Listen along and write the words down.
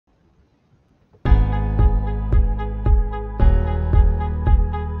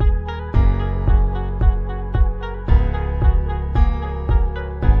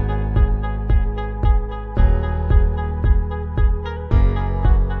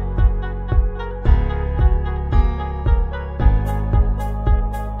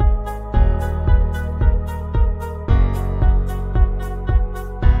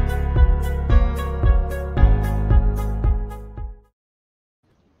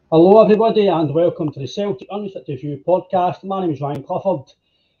Hello everybody and welcome to the Celtic Unrestricted View podcast. My name is Ryan Clifford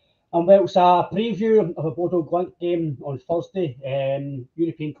and it's a preview of a Bodo Glimt game on Thursday,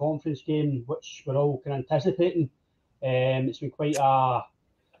 European Conference game which we're all kind of anticipating. It's been quite a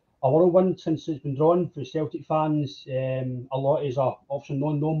whirlwind since it's been drawn for Celtic fans. A lot is obviously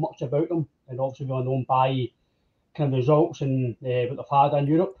not know much about them and obviously really known by kind of results and what they've had in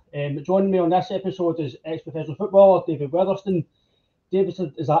Europe. But joining me on this episode is ex-professional footballer David Weatherston. David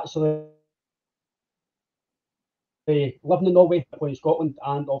is actually living in Norway, playing in Scotland,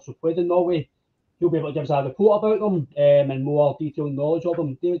 and also played in Norway. He'll be able to give us a report about them and more detailed knowledge of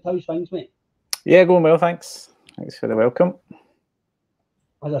them. David, how's things, mate? Yeah, going well, thanks. Thanks for the welcome.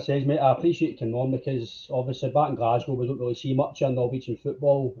 As I said, mate, I appreciate you coming on because obviously back in Glasgow we don't really see much of Norwegian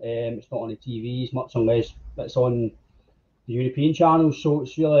football. It's not on the TVs much unless it's on the European channels. So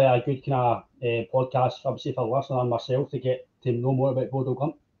it's really a good kind of podcast, obviously, for the listener and myself to get to know more about Bodo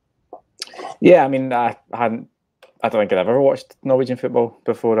Glimt. Yeah, I mean, I don't think I'd ever watched Norwegian football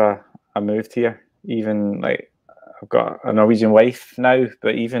before I moved here. Even like I've got a Norwegian wife now,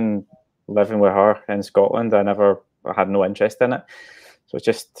 but even living with her in Scotland, I had no interest in it. So it's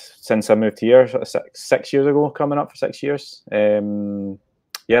just since I moved here, sort of six years ago, coming up for 6 years.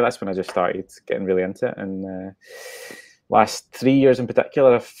 Yeah, that's when I just started getting really into it. And last 3 years in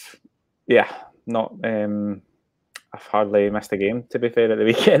particular, I've hardly missed a game, to be fair, at the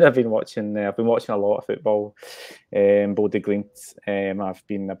weekend. I've been watching a lot of football. Bodo Glimt, I've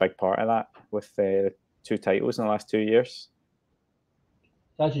been a big part of that with 2 titles in the last 2 years.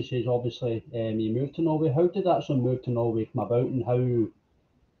 As you say, obviously, you moved to Norway. How did that actually move to Norway come about, and how did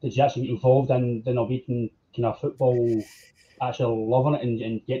you actually get involved in the Norwegian kind of football, actually loving it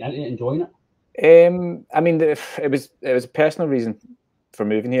and getting into it, enjoying it? I mean, it was a personal reason for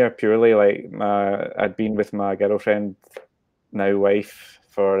moving here, purely. Like I'd been with my girlfriend, now wife,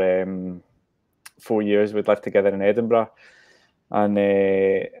 for 4 years. We'd lived together in Edinburgh, and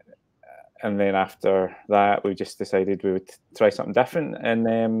then after that, we just decided we would try something different.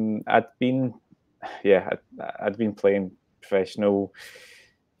 And I'd been playing professional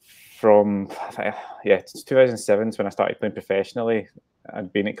from 2007 when I started playing professionally.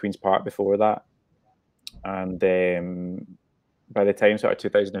 I'd been at Queen's Park before that, and by the time sort of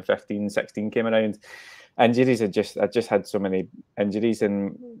 2015-16 came around, injuries I just had so many injuries,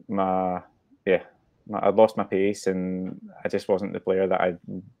 and I'd lost my pace, and I just wasn't the player that I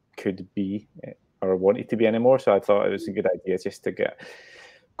could be or wanted to be anymore. So I thought it was a good idea just to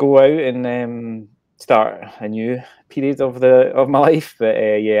go out and start a new period of my life. But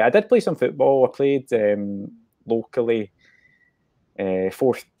I did play some football. I played locally,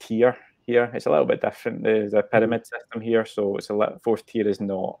 4th tier here. It's a little bit different. There's a pyramid system here, so it's 4th tier is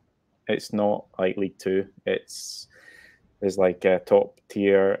not. It's not like League 2. There's like a top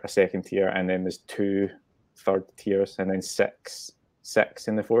tier, a 2nd tier, and then there's 2 3rd tiers, and then six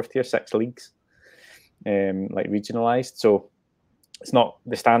in the 4th tier, 6 leagues, like regionalised. So it's not,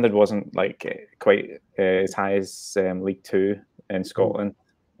 the standard wasn't like quite as high as League 2 in Scotland.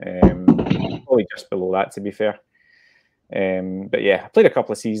 Probably just below that, to be fair. But yeah, I played a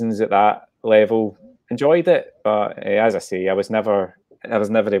couple of seasons at that level, enjoyed it, but as I say, I was never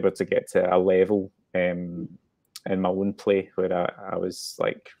able to get to a level in my own play where I was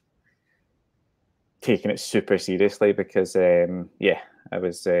like taking it super seriously, because I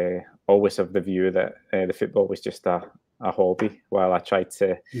was always of the view that the football was just a hobby while I tried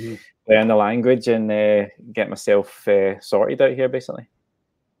to learn the language and get myself sorted out here, basically.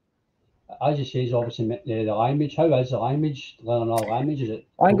 As you say, is obviously the language. How is the language? Learning another language? Is it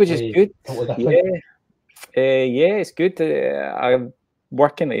language is good? Totally different? Yeah, it's good. I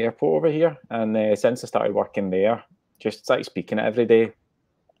work in the airport over here, and since I started working there, just like speaking it every day,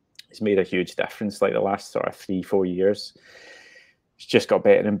 it's made a huge difference. Like the last sort of 3-4 years, it's just got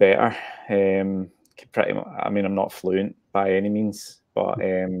better and better. Pretty much, I mean, I'm not fluent by any means, but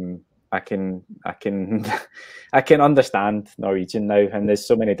I can understand Norwegian now, and there's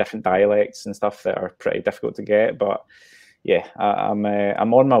so many different dialects and stuff that are pretty difficult to get. But yeah, I'm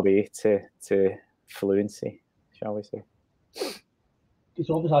on my way to fluency, shall we say? Because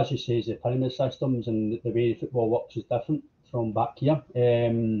obviously, as you say, the pyramid systems and the way football works is different from back here.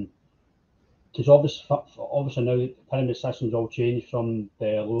 Because obviously now the pyramid systems all changed from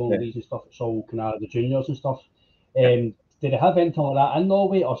the lower leagues and stuff. It's all kind of the juniors and stuff. Did they have anything like that in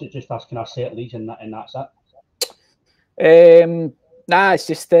Norway, or is it just that's kind of set leagues and that's it? Nah, it's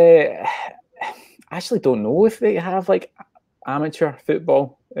just I actually don't know if they have like amateur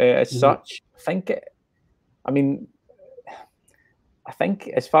football as such. I think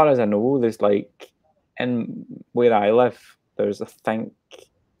as far as I know, there's like, in where I live, there's I think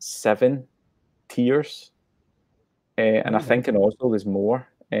 7 tiers, and I think in Oslo there's more.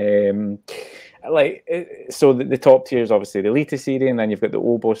 So the top tier is obviously the Eliteserien, and then you've got the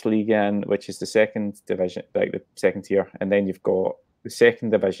Obos-ligaen, which is the second division, like the second tier, and then you've got the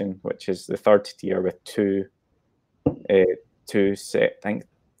second division, which is the third tier with two set. I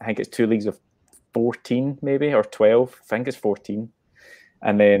think it's 2 leagues of 14 maybe, or 12. I think it's 14,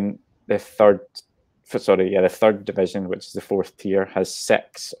 and then the third division, which is the fourth tier, has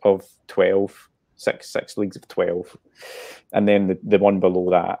 6 of 12. Six leagues of 12, and then the one below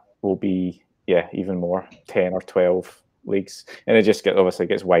that will be even more, 10 or 12 leagues, and it just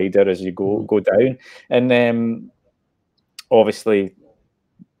gets wider as you go down, and obviously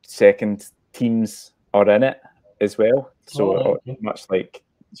second teams are in it as well. So much like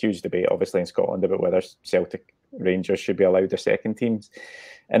huge debate obviously in Scotland about whether Celtic, Rangers should be allowed their second teams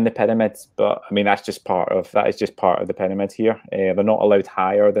in the pyramids, but I mean that is just part of the pyramid here. They're not allowed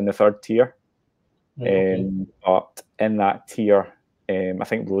higher than the third tier. But in that tier, I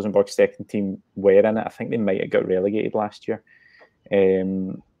think Rosenborg's second team were in it. I think they might have got relegated last year.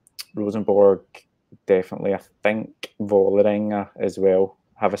 Rosenborg definitely. I think Vålerenga as well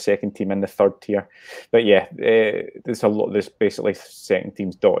have a second team in the third tier. But there's a lot. There's basically second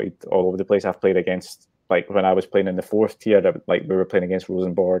teams dotted all over the place. I've played against, like when I was playing in the fourth tier, like we were playing against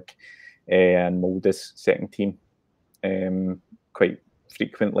Rosenborg and Molde's second team quite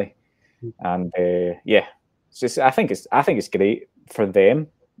frequently. And I think it's great for them,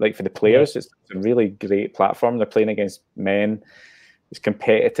 like for the players. It's a really great platform. They're playing against men. It's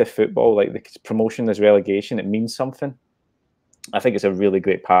competitive football, like the promotion, there's relegation. It means something. I think it's a really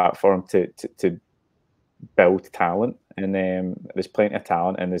great platform to build talent, and there's plenty of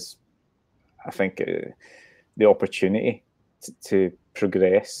talent, and there's, I think, the opportunity to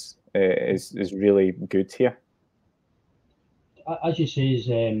progress is really good here. As you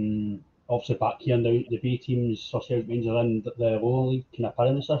say, obviously back here now, the B teams for Celtic Rangers are in the lower league kind of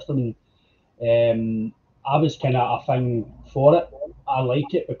pyramid system, and I was kind of a thing for it. I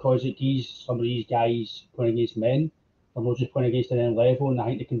like it because it gives some of these guys playing against men, they're not just playing against an end level, and I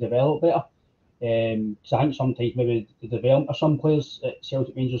think they can develop better. Because I think sometimes maybe the development of some players at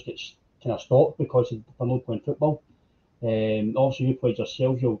Celtic Rangers gets kind of stopped because they're not playing football. Obviously, you played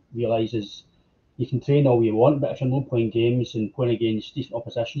yourself, you'll realise you can train all you want, but if you're not playing games and playing against decent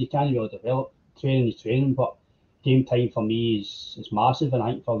opposition, you can't really develop. Training is training, but game time for me is massive, and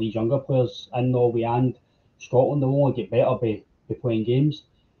I think for these younger players in Norway and Scotland, they'll only get better by playing games.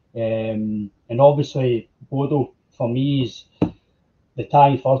 And obviously, Bodo for me is the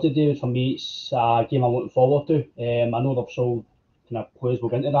tie Thursday, David. For me, it's a game I'm looking forward to. I know they've sold kind of players will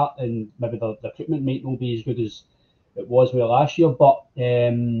go into that, and maybe the recruitment might not be as good as it was with last year, but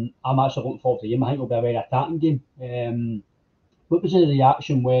I'm actually looking forward to the game. I think it'll be a very attacking game. What was the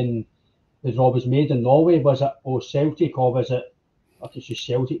reaction when the draw was made in Norway? Was it Celtic, or was it, if it's just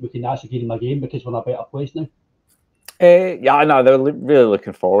Celtic, we can actually give them a game because we're in a better place now? I know they're really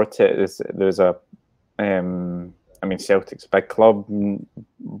looking forward to it. There's a, I mean, Celtic's a big club.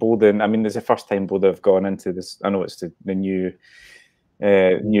 Bodo, I mean, there's the first time Bodo have gone into this. I know it's the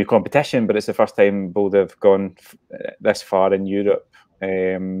new competition, but it's the first time Bodo have gone this far in Europe.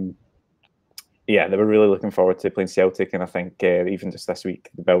 They were really looking forward to playing Celtic, and I think even just this week,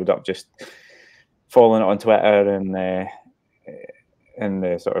 the build-up, just following it on Twitter and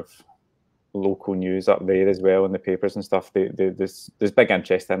the sort of local news up there as well, in the papers and stuff, there's big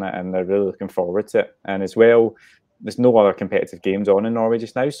interest in it, and they're really looking forward to it. And as well, there's no other competitive games on in Norway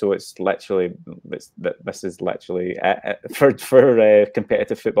just now, so this is literally for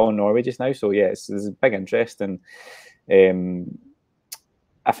competitive football in Norway just now. So there's a big interest, and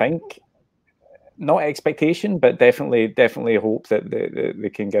I think not expectation, but definitely hope that they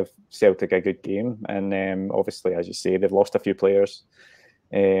can give Celtic a good game. And obviously, as you say, they've lost a few players,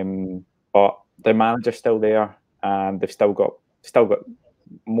 but their manager's still there, and they've still got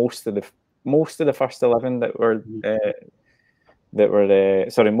most of the first 11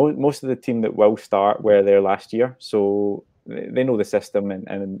 most of the team that will start were there last year, so they know the system,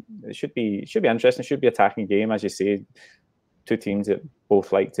 and it should be interesting. It should be an attacking game, as you say. Two teams that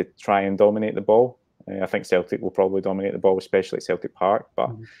both like to try and dominate the ball. I think Celtic will probably dominate the ball, especially at Celtic Park, but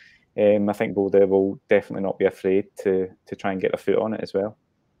I think Bodo will definitely not be afraid to try and get a foot on it as well.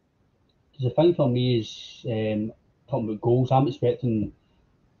 The thing for me is talking about goals.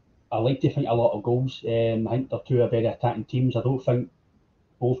 I like to think a lot of goals. I think they're two very attacking teams. I don't think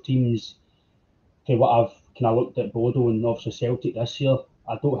both teams, for what I've kind of looked at Bodo and obviously Celtic this year,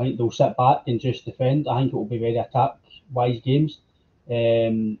 I don't think they'll sit back and just defend. I think it will be very attack-wise games.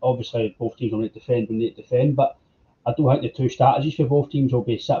 Obviously, both teams will need to defend, but I don't think the two strategies for both teams will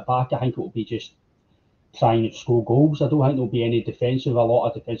be sit back. I think it will be just trying to score goals. I don't think there'll be any defensive, a lot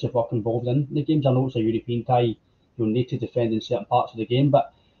of defensive work involved in the games. I know it's a European tie, you'll need to defend in certain parts of the game,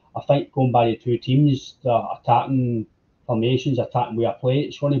 but I think going by the two teams, the attacking formations, attacking way of play,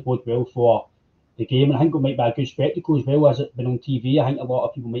 it's going to bode well for the game, and I think it might be a good spectacle as well as it been on TV. I think a lot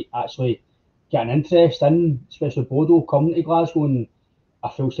of people might actually get an interest in, especially Bodo coming to Glasgow and a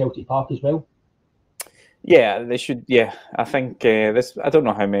full Celtic Park as well. Yeah, they should. Yeah, I think this. I don't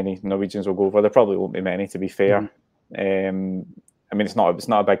know how many Norwegians will go over. There probably won't be many, to be fair. Mm-hmm. I mean, it's not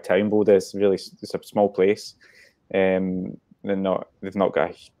a big town, Bodo. It's a small place. They've not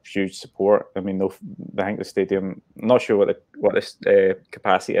got a huge support. I mean, I think the stadium. I'm not sure what the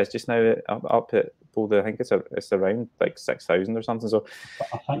capacity is just now up at Bodo. I think it's around like 6,000 or something. So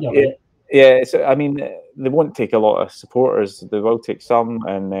I think you're right. Yeah. So I mean, they won't take a lot of supporters. They will take some,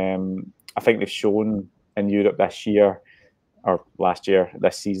 and I think they've shown in Europe this year or last year,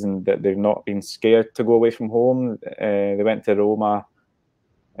 this season, that they've not been scared to go away from home. They went to Roma.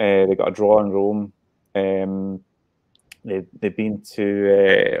 They got a draw in Rome. They've been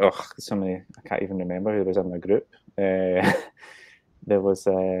to somebody I can't even remember who was in the group. There was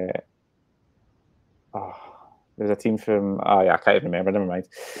a team from I can't even remember. Never mind.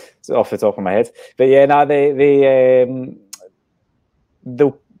 It's off the top of my head. But yeah,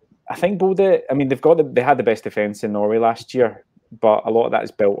 they'll. I think Bodo. I mean, they had the best defence in Norway last year, but a lot of that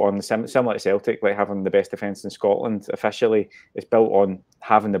is built on similar to Celtic, like having the best defence in Scotland. Officially, it's built on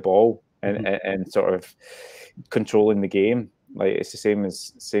having the ball and sort of controlling the game. Like it's the same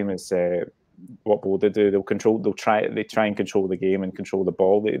as what Bodo do. They try and control the game and control the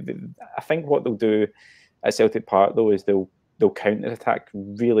ball. I think what they'll do at Celtic Park though is they'll counter attack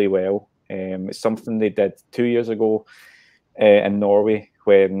really well. It's something they did 2 years ago in Norway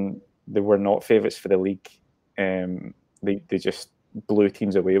when they were not favourites for the league. They just blew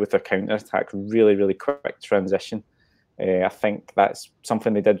teams away with their counter attack. Really, really quick transition. I think that's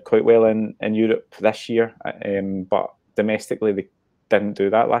something they did quite well in Europe this year. But domestically, they didn't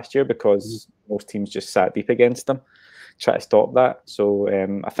do that last year because most teams just sat deep against them, try to stop that. So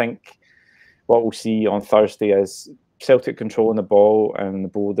I think what we'll see on Thursday is Celtic controlling the ball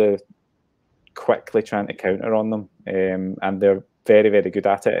and Bodo quickly trying to counter on them. And they're very, very good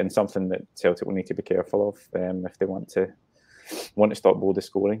at it, and something that Celtic will need to be careful of if they want to stop Bodo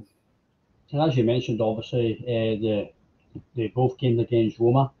scoring. And as you mentioned, obviously, they both games against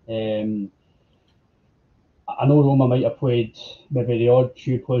Roma. I know Roma might have played maybe the odd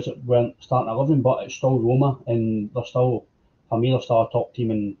few players that weren't starting 11, but it's still Roma, and they're still a top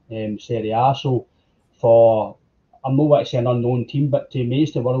team in Serie A. So I'm not going to say an unknown team, but to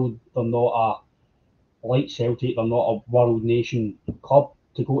amaze the world, they're not like Celtic, they're not a world nation club.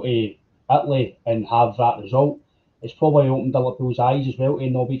 To go to Italy and have that result, it's probably opened Liverpool's eyes as well to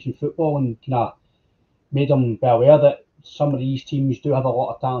Norwegian football and kind of made them be aware that some of these teams do have a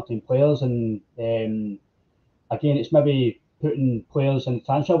lot of talented players, and again, it's maybe putting players in the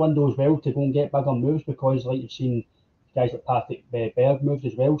transfer window as well to go and get bigger moves, because like you've seen guys like Patrick Berg moved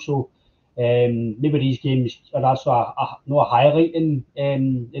as well. So maybe these games are also not a highlight in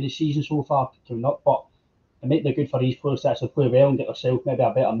the season so far coming up, but it might be good for these players to actually play well and get themselves maybe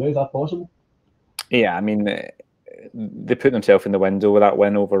a better move if possible. Yeah, I mean, they put themselves in the window with that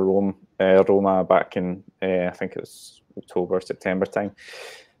win over Roma back in, I think it was October, September time.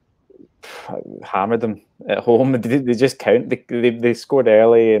 Hammered them at home. They just they scored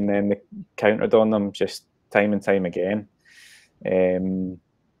early and then they countered on them just time and time again.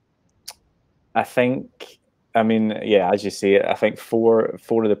 I think, I mean, yeah, as you say, I think four of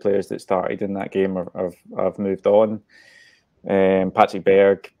the players that started in that game have moved on. Patrick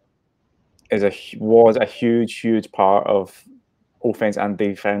Berg was a huge part of offense and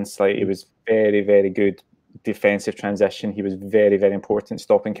defense. Like, he was very, very good defensive transition. He was very, very important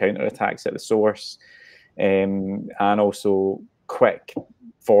stopping counter attacks at the source, and also quick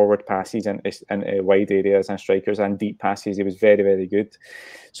forward passes in wide areas and strikers and deep passes. He was very, very good.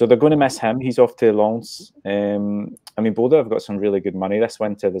 So they're going to miss him. He's off to Lens. I mean, Bodo have got some really good money this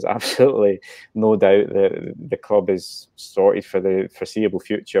winter. There's absolutely no doubt that the club is sorted for the foreseeable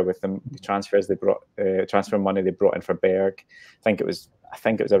future with the transfers they brought, transfer money they brought in for Berg. I think it was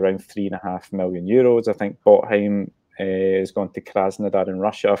around €3.5 million. I think Botheim is going to Krasnodar in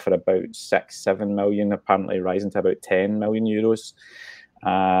Russia for about 6-7 million, apparently rising to about €10 million.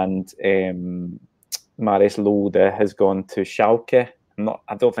 And Marius Lode has gone to Schalke.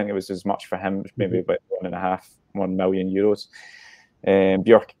 I don't think it was as much for him, maybe about €1 million.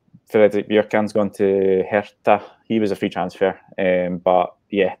 Fredrik Björkan's gone to Hertha. He was a free transfer. But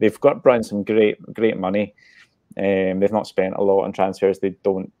yeah, they've brought in some great money. They've not spent a lot on transfers. They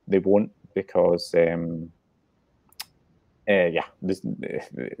won't, because it's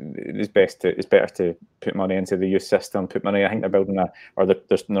better to put money into the youth system. Put money. I think they're building they're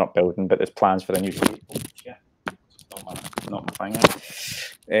not building, but there's plans for a new stadium. Not my thing.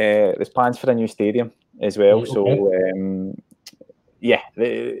 There's plans for a new stadium as well. Okay. So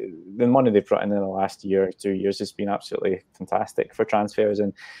the money they've brought in the last year or 2 years has been absolutely fantastic for transfers.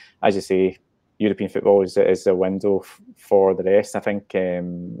 And as you say, European football is a window for the rest. I think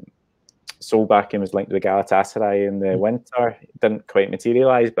Solbakken was linked with Galatasaray in the winter. It didn't quite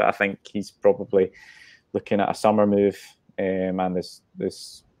materialise, but I think he's probably looking at a summer move. And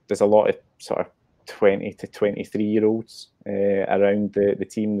there's a lot of sort of 20 to 23-year-olds around the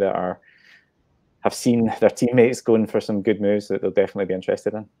team that have seen their teammates going for some good moves that they'll definitely be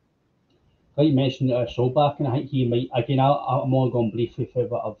interested in. Like you mentioned Solbakken, I think he might, again, I'm only going briefly through,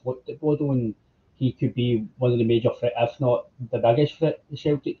 but I've looked at Bodo, and he could be one of the major threat, if not the biggest threat to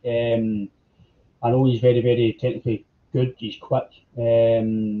Celtic. I know he's very, very technically good, he's quick.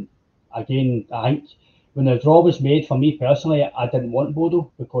 Again, I think when the draw was made, for me personally, I didn't want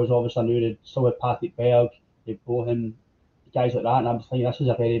Bodo, because obviously I knew they'd still had Patrick Berg, they'd Bohim, guys like that, and I was thinking this is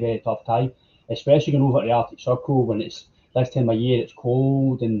a very, very tough tie, especially going over to the Arctic Circle when it's this time of year, it's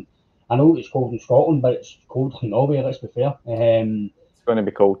cold, and I know it's cold in Scotland, but it's cold in Norway, let's be fair. It's going to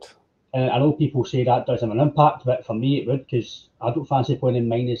be cold. And I know people say that doesn't have an impact, but for me it would, because I don't fancy playing in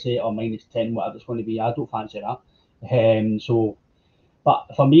 -8 or -10, whatever it's going to be. I don't fancy that. But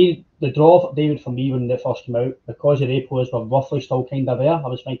for me, the draw for David, for me, when they first came out, because the A players were roughly still kind of there, I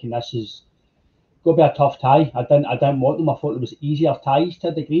was thinking this is going to be a tough tie. I didn't want them. I thought there was easier ties to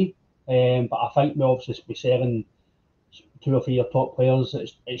a degree. But I think we obviously be selling 2 or 3 of top players.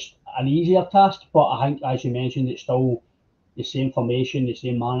 It's an easier task, but I think, as you mentioned, it's still the same formation, the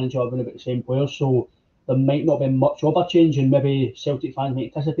same manager, about the same players. So there might not be much of a change, and maybe Celtic fans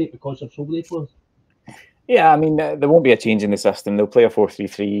might anticipate because of so many players. Yeah, I mean, there won't be a change in the system. They'll play a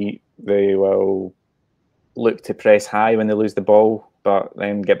 4-3-3. They will look to press high when they lose the ball, but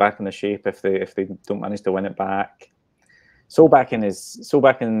then get back in the shape if they don't manage to win it back. Solbakken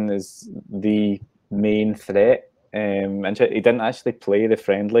is the main threat. And he didn't actually play the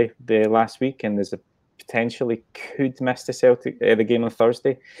friendly last week, and there's a potentially could miss the game on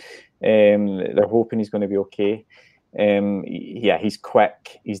Thursday. They're hoping he's going to be okay. He's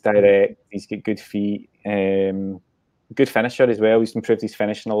quick, he's direct, he's got good feet, good finisher as well. He's improved his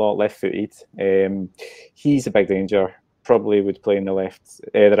finishing a lot, left-footed. He's a big danger. Probably would play in the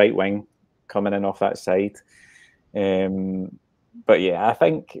right wing, coming in off that side. But yeah, I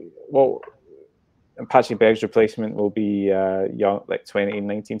think Patrick Berg's replacement will be young, like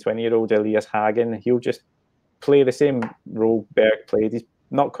 19-20-year-old Elias Hagen. He'll just play the same role Berg played. He's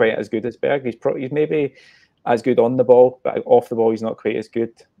not quite as good as Berg. He's maybe as good on the ball, but off the ball he's not quite as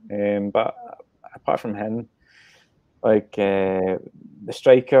good. But apart from him, like the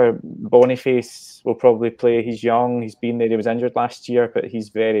striker Boniface will probably play. He's young. He's been there. He was injured last year, but he's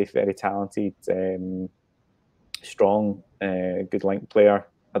very, very talented, strong, good link player.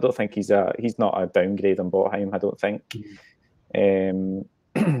 I don't think he's not a downgrade on Botheim, I don't think.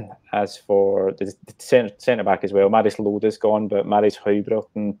 As for the centre back as well, Marius Lode's gone, but Marius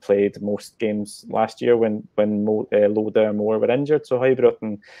Høybråten played most games last year when Lode and Moore were injured. So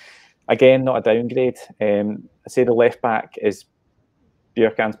Høybråten, again, not a downgrade. I say the left back is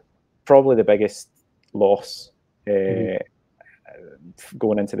Bjørkan's probably the biggest loss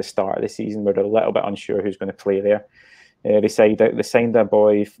going into the start of the season. We're a little bit unsure who's going to play there. They signed a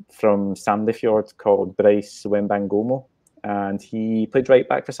boy from Sandefjord called Bryce Wembangomo, and he played right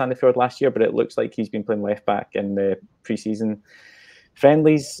back for Sandefjord last year, but it looks like he's been playing left back in the pre-season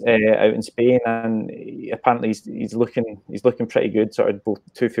friendlies out in Spain, and apparently he's looking pretty good. Sort of both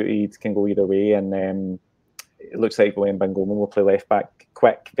two-footed, can go either way, and it looks like Wembangomo will play left back,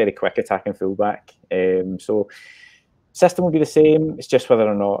 very quick attacking fullback. So system will be the same. It's just whether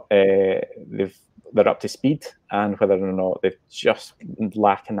or not they're up to speed, and whether or not they're just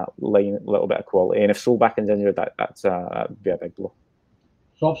lacking that line, a little bit of quality. And if Solbakken's injured, that'd be a big blow.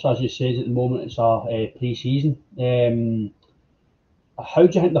 So obviously, as you said, at the moment it's a pre-season. How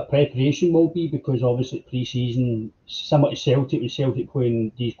do you think the preparation will be? Because obviously pre-season, similar to Celtic, with Celtic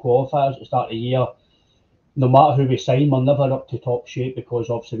playing these qualifiers at the start of the year, no matter who we sign, we're never up to top shape, because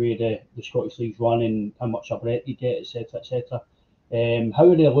obviously the Scottish League's run and how much a break you get, etc., etc. How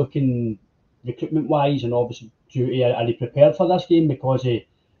are they looking recruitment wise, and obviously are they prepared for this game, because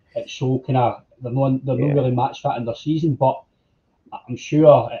it's so kind of they're not really match fit in their season? But I'm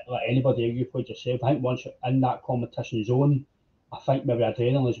sure, like anybody, you played yourself, I think once you're in that competition zone, I think maybe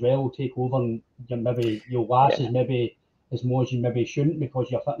adrenaline as well will take over, and maybe you'll last as much as you maybe shouldn't because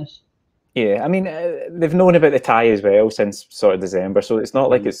of your fitness. Yeah, I mean, they've known about the tie as well since sort of December, so it's not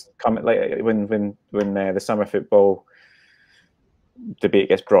like it's coming like when the summer football debate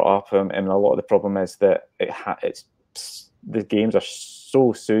gets brought up, and a lot of the problem is that it's the games are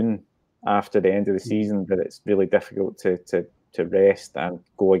so soon after the end of the season that it's really difficult to rest and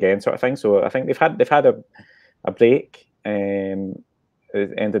go again, sort of thing. So I think they've had a break at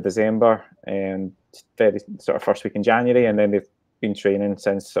the end of December and very sort of first week in January, and then they've been training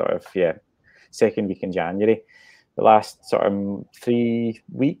since sort of second week in January. The last sort of 3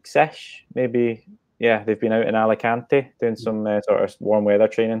 weeks ish, maybe. Yeah, they've been out in Alicante doing some sort of warm weather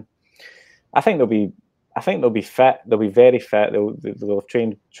training. I think they'll be fit. They'll be very fit. They'll have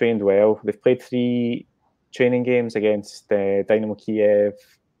trained well. They've played 3 training games against Dynamo Kiev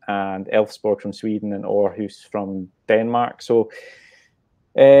and Elfsborg from Sweden and Aarhus from Denmark. So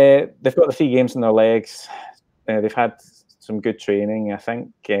they've got the 3 games in their legs. They've had some good training. I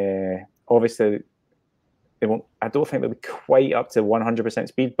think obviously they won't. I don't think they'll be quite up to 100%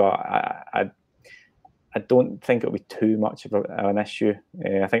 speed, but I don't think it'll be too much of an issue.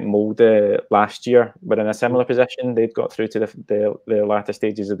 I think Molde last year were in a similar position. They'd got through to the latter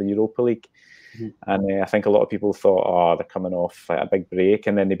stages of the Europa League. And I think a lot of people thought, oh, they're coming off a big break,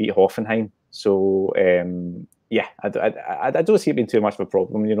 and then they beat Hoffenheim. So I don't see it being too much of a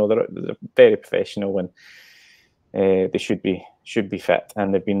problem. You know, they're very professional, and they should be fit,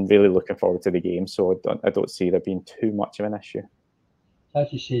 and they've been really looking forward to the game. So I don't see there being too much of an issue.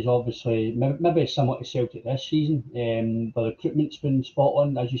 As you say, is obviously maybe somewhat to Celtic this season. The recruitment's been spot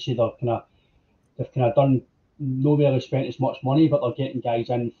on. As you say, they've kind of done, not really spent as much money, but they're getting guys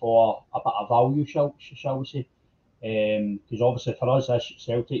in for a bit of value, shall we say? Because obviously for us as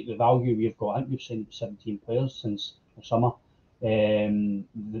Celtic, the value we've got, I think we've signed 17 players since the summer. I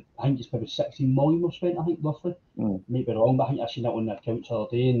think it's maybe 16 million we've spent, I think, roughly. Might be wrong, but I think I seen that on the accounts the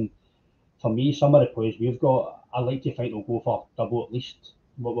other day. And for me, some of the players we've got, I like to think they'll go for double at least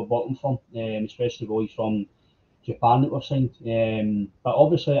what we're bought them from, especially boys from Japan that were signed. But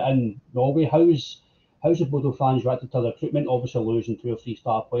obviously in Norway, how's the Bodo fans reacted to the recruitment? Obviously losing 2 or 3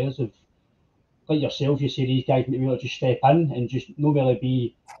 star players. Like yourself, you say these guys might be able to just step in and just not really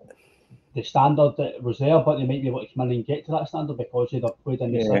be the standard that was there, but they might be able to come in and get to that standard because they've played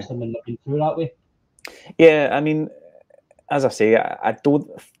in the system and they've been through that way. Yeah, I mean, as I say,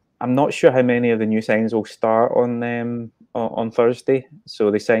 I'm not sure how many of the new signings will start on Thursday. So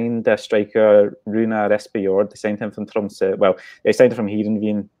they signed a striker, Runar Espejord. They signed him from Tromsø. Well, they signed him from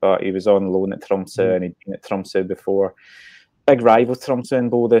Heerenveen, but he was on loan at Tromsø, and he'd been at Tromsø before. Big rival Tromsø and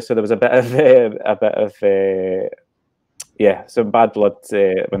Bodo, so there was a bit of some bad blood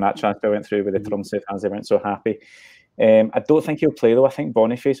when that transfer went through with the Tromsø fans. They weren't so happy. I don't think he'll play though. I think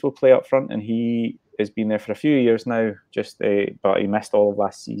Boniface will play up front, and he has been there for a few years now. But he missed all of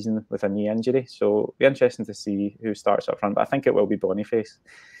last season with a knee injury, so it'll be interesting to see who starts up front. But I think it will be Boniface.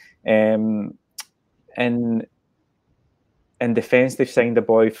 In defence, they've signed a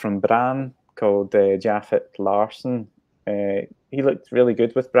boy from Brann called Jaffet Larsen. He looked really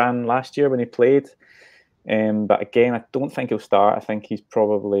good with Brann last year when he played. But again, I don't think he'll start. I think he's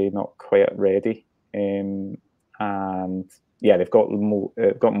probably not quite ready. And yeah, they've got Mo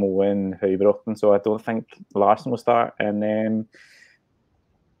and Høybråten, so I don't think Larsen will start. And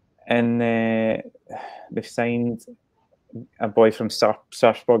they've signed a boy from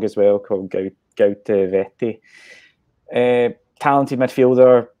Sarpsborg as well called Gaute Vetti. Talented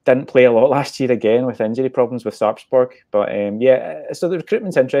midfielder, didn't play a lot last year again with injury problems with Sarpsborg. But so the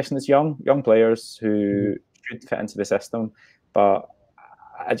recruitment's interesting. It's young players who should fit into the system. But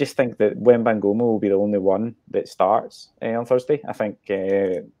I just think that Wembanyama will be the only one that starts on Thursday. I think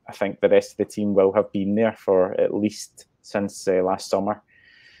the rest of the team will have been there for at least since last summer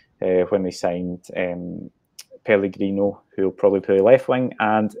when they signed Pellegrino, who will probably play left wing,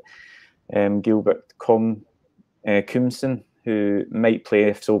 and Gilbert Kumsen, who might play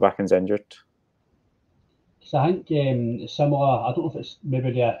if Solbaken's injured. So I think similar, I don't know if it's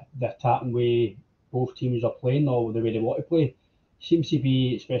maybe the attacking way both teams are playing or the way they want to play. Seems to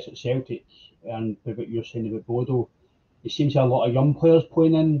be, especially at Celtic, and what you're saying about Bodo, it seems to be a lot of young players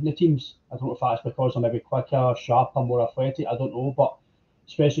playing in the teams. I don't know if that's because they're maybe quicker, sharper, more athletic, I don't know, but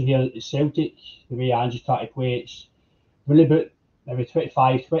especially here at Celtic, the way Ange's trying to play, it's really about maybe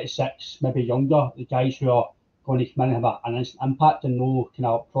 25, 26, maybe younger, the guys who are going to come in and have an instant impact and no kind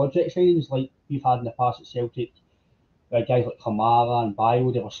of project signings like we've had in the past at Celtic. Guys like Kamara and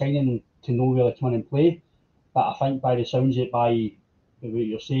Bio, they were signing to no really come in and play. But I think by the sounds of it, by what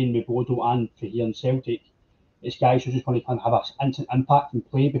you're saying with Bodo and for here in Celtic, it's guys who just want to kind of have an instant impact and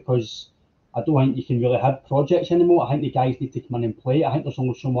play, because I don't think you can really have projects anymore. I think the guys need to come in and play. I think there's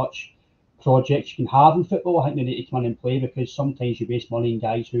only so much projects you can have in football. I think they need to come in and play, because sometimes you waste money on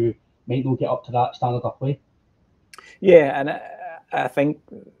guys who might not get up to that standard of play. Yeah, and I think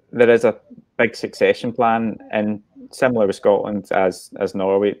there is a big succession plan, and similar with Scotland as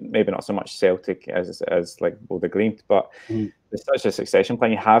Norway. Maybe not so much Celtic as like Bodo Glimt, but there's such a succession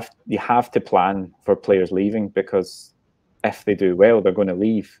plan. You have to plan for players leaving, because if they do well, they're going to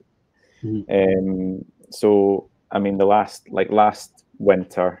leave. So I mean, last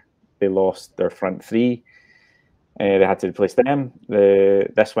winter they lost their front three. They had to replace them.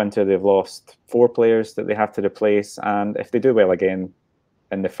 This winter they've lost 4 players that they have to replace, and if they do well again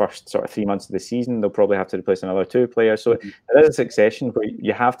in the first sort of 3 months of the season, they'll probably have to replace another 2 players. So there is a succession where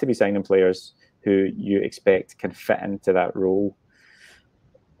you have to be signing players who you expect can fit into that role,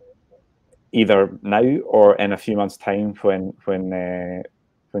 either now or in a few months' time when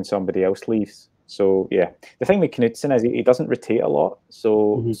somebody else leaves. So yeah, the thing with Knudsen is he doesn't rotate a lot,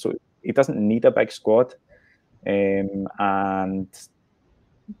 so he doesn't need a big squad. And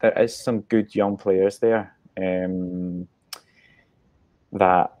there is some good young players there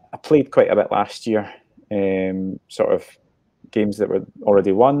that I played quite a bit last year. Sort of games that were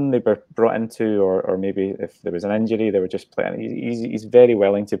already won, they were brought into, or maybe if there was an injury, they were just playing. He's very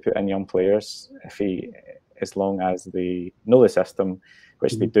willing to put in young players as long as they know the system,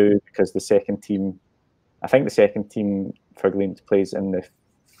 which they do, because the second team for Glimt plays in the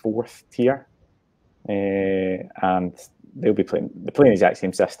 4th tier. And they're playing the exact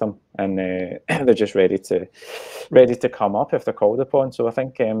same system, and they're just ready to come up if they're called upon. So I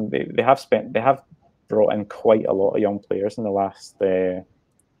think they have brought in quite a lot of young players in the last year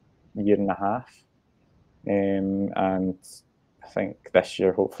and a half, and I think this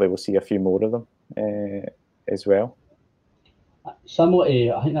year hopefully we'll see a few more of them as well. I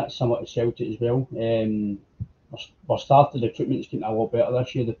think that's similar to Celtic as well. Our start of the recruitment is getting a lot better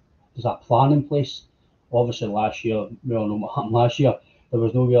this year. There's a plan in place. Obviously, last year, we all know what happened last year. There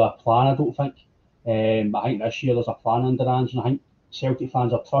was no real plan, I don't think. I think this year there's a plan under Ange, and I think Celtic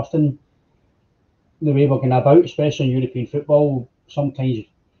fans are trusting the way we're going about, especially in European football. Sometimes,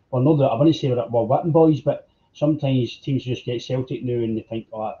 I wouldn't say we're whipping boys, but sometimes teams just get Celtic now and they think,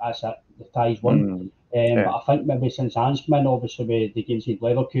 oh, that's it, the tie's won. But I think maybe since Ange come in, obviously with the games with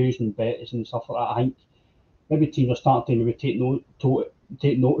Leverkusen and Betis and stuff like that, I think maybe teams are starting to maybe take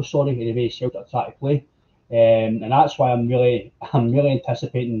notice of the way Celtic try to play. And that's why I'm really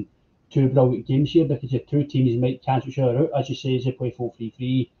anticipating 2 brilliant games here, because the 2 teams might cancel each other out. As you say, they play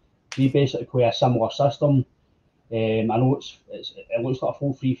 4-3-3. We basically play a similar system. I know it looks like a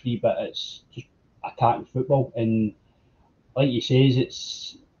 4-3-3, but it's just attacking football. And like you say,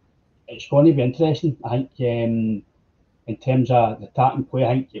 it's going to be interesting. I think in terms of the attacking play,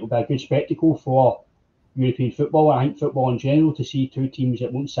 I think it will be a good spectacle for European football. I think football in general, to see 2 teams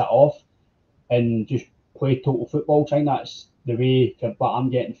that won't sit off and just play total football. I think that's the way that I'm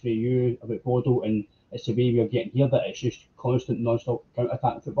getting for you about Bodo, and it's the way we're getting here, that it's just constant non-stop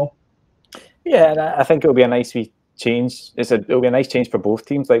counter-attacking football. Yeah, and I think it'll be a nice wee change. It'll be a nice change for both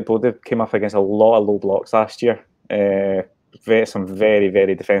teams. Like Bodo came up against a lot of low blocks last year. Some very,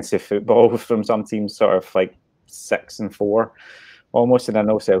 very defensive football from some teams, sort of like 6 and 4 almost. And I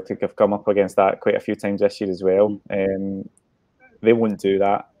know Celtic have come up against that quite a few times this year as well. They won't do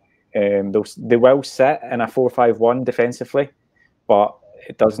that. They will sit in a 4-5-1 defensively, but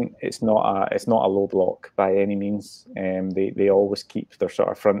it's not a low block by any means. They always keep their sort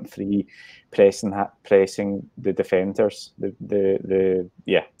of front three pressing the defenders.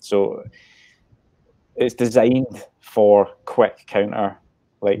 So it's designed for quick counter,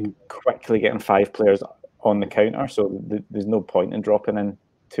 like quickly getting 5 players on the counter. So there's no point in dropping in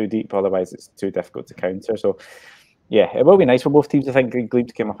too deep, otherwise it's too difficult to counter. So yeah, it will be nice for both teams. I think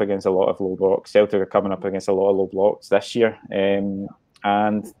Glimt came up against a lot of low blocks. Celtic are coming up against a lot of low blocks this year. And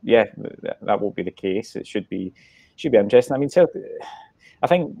yeah, that won't be the case. It should be interesting. I mean, Celtic, I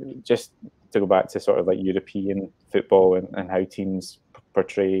think, just to go back to sort of like European football and how teams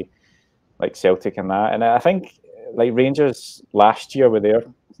portray like Celtic and that. And I think like Rangers last year with their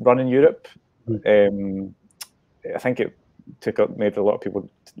run in Europe, I think it made a lot of people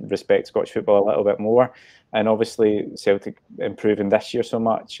respect Scottish football a little bit more. And obviously Celtic improving this year so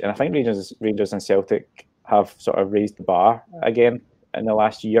much. And I think Rangers and Celtic have sort of raised the bar again in the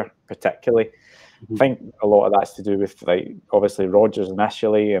last year, particularly. I think a lot of that's to do with, like, obviously Rodgers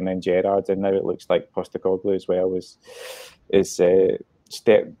initially, and then Gerrard, and now it looks like Postecoglou as well is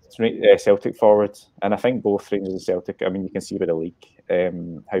stepped Celtic forward. And I think both Rangers and Celtic, I mean, you can see with the league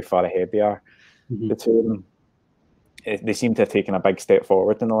how far ahead they are, the two of them. they seem to have taken a big step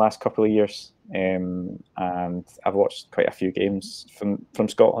forward in the last couple of years. And I've watched quite a few games from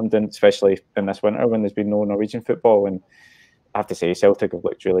Scotland, and especially in this winter when there's been no Norwegian football. And I have to say, Celtic have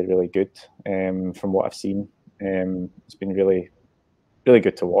looked really, really good from what I've seen. It's been really, really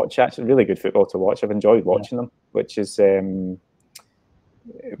good to watch. Actually, really good football to watch. I've enjoyed watching them, which is, I mean,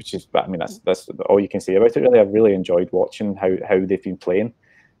 that's all you can say about it. Really, I've really enjoyed watching how they've been playing,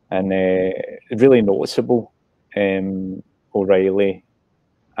 and really noticeable. O'Reilly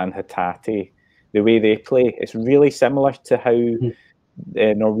and Hatate, the way they play, it's really similar to how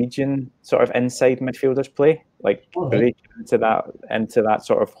Norwegian sort of inside midfielders play, like breaking into that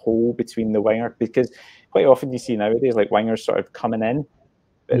sort of hole between the winger, because quite often you see nowadays like wingers sort of coming in,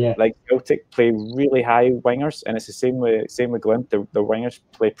 but like Celtic play really high wingers, and it's the same with Glimt. The wingers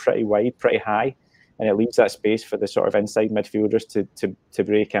play pretty wide, pretty high, and it leaves that space for the sort of inside midfielders to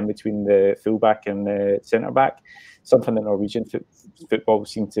break in between the fullback and the centre back. Something that Norwegian football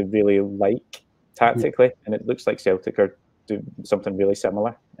seem to really like tactically, and it looks like Celtic are doing something really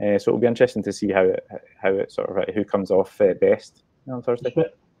similar. So it'll be interesting to see how it sort of who comes off best on Thursday.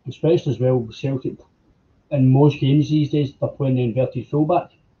 Especially as well, Celtic in most games these days they're playing the inverted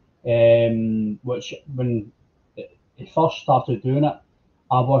fullback, which when they first started doing it,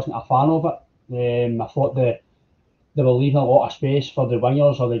 I wasn't a fan of it. I thought they were leaving a lot of space for the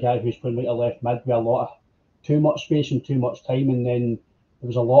wingers or the guy who's playing right or left mid with a lot of too much space and too much time, and then there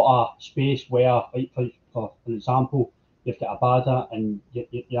was a lot of space where, like for example, you've got Abada and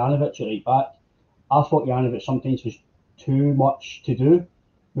Janovic at right back. I thought Janovic sometimes was too much to do,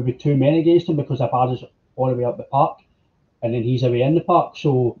 maybe too many against him, because Abada's all the way up the park and then he's away in the park.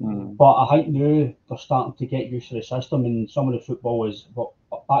 So, but I think now they're starting to get used to the system, and some of the football is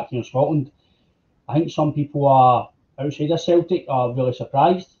back here in Scotland. I think some people are outside of Celtic are really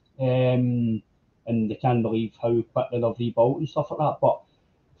surprised, and they can't believe how quickly they've rebuilt and stuff like that. But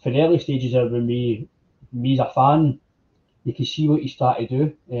for the early stages of me as a fan, you can see what he's trying to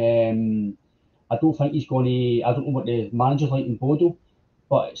do. I don't think he's going to. I don't know what the manager's like in Bodo,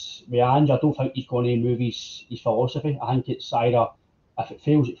 but it's with Ange. I don't think he's going to move his philosophy. I think it's either if it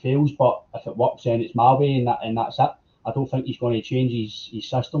fails, it fails, but if it works, then it's my way, and that's it. I don't think he's going to change his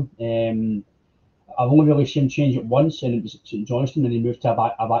system. I've only really seen him change it once, and it was at St Johnstone, and he moved to a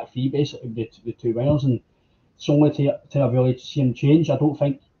back three basically with the two wingers, and it's only to I've really seen him change. I don't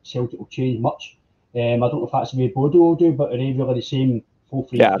think Celtic will change much. I don't know if that's the way Bodo will do, but are they really the same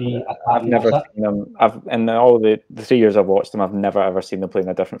 4-3-3? I've never seen them. In all the 3 years I've watched them, I've never ever seen them play in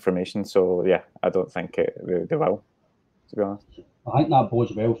a different formation. So yeah, I don't think they will, to be honest. I think that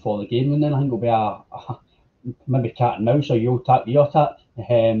bodes well for the game, and then I think it'll be a maybe cat and mouse, or you attack, you attack.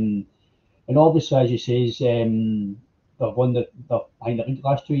 And obviously, as you say, they've won I think the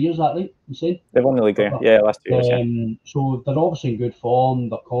last 2 years. Is that right? You said they've won the league, last 2 years. So they're obviously in good form.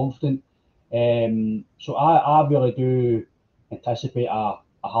 They're confident. So I really do anticipate a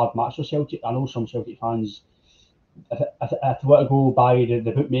hard match for Celtic. I know some Celtic fans, if they were to go by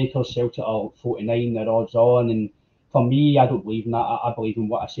the bookmakers, Celtic are 49, they're odds on, and for me, I don't believe in that. I believe in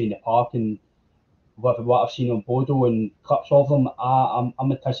what I see in the park, and what I've seen on Bodo and clips of them. I'm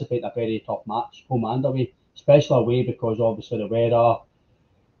anticipating a very tough match, home and away, especially away, because obviously the weather,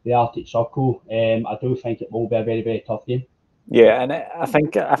 the Arctic Circle. I do think it will be a very, very tough game. Yeah, and I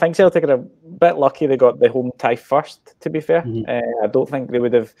think Celtic are a bit lucky they got the home tie first, to be fair. I don't think they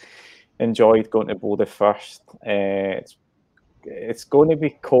would have enjoyed going to Bodo first. It's going to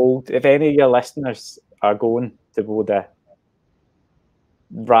be cold. If any of your listeners are going to Bodo,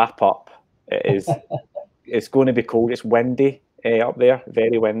 wrap up. It's going to be cold. It's windy up there,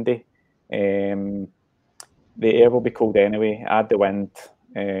 very windy. The air will be cold anyway. Add the wind,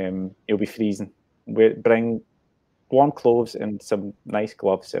 you'll be freezing. Bring warm clothes and some nice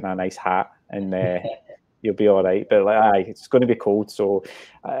gloves and a nice hat, and you'll be all right. But it's going to be cold, so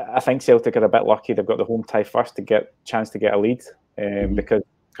I think Celtic are a bit lucky. They've got the home tie first to get chance to get a lead, because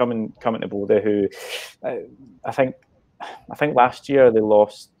coming to Bodo, who I think last year they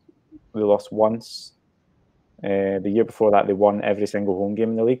lost once. The year before that they won every single home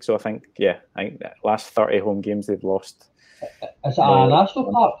game in the league. So I think last 30 home games they've lost. Is it an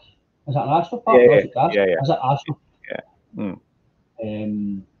Arsenal Park? Is it an Arsenal Park? Yeah. Is it Arsenal?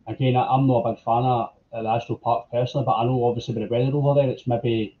 Again, I'm not a big fan of the Arsenal Park personally, but I know obviously with the weather over there, it's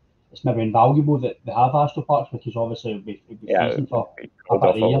maybe invaluable that they have Arsenal Parks, because obviously it'd be freezing for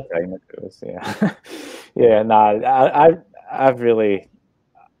about a year.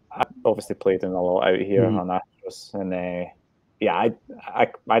 I've obviously played in a lot out here on Astros, and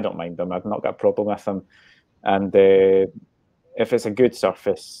I don't mind them. I've not got a problem with them, and if it's a good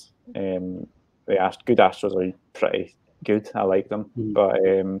surface, good Astros are pretty good. I like them, but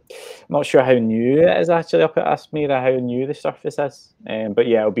I'm not sure how new it is actually up at Asmira, how new the surface is. But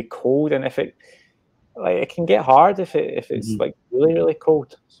yeah, it'll be cold, and if it can get hard if it's like really really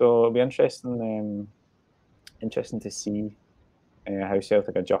cold. So it'll be interesting to see how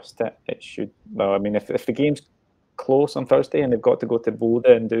Celtic adjust it. It should. Well, I mean, if the game's close on Thursday and they've got to go to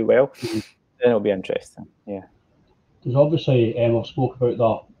Bodo and do well, then it'll be interesting. Yeah. Because obviously, I've spoke about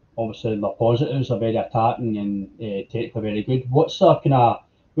the positives are very attacking and technically very good. What's the kind of,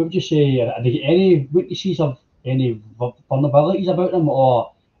 what would you say, are they any weaknesses of any vulnerabilities about them,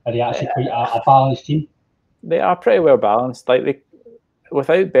 or are they actually quite a balanced team? They are pretty well balanced. Like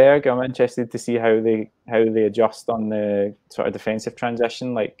without Berg, I'm interested to see how they adjust on the sort of defensive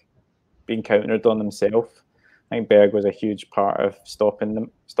transition, like being countered on themselves. I think Berg was a huge part of stopping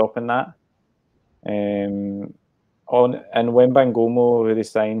that. And Wembangomo, who they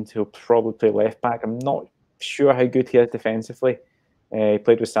signed, who'll probably play left back. I'm not sure how good he is defensively. He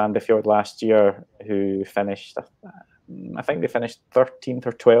played with Sandefjord last year, who finished, I think they finished 13th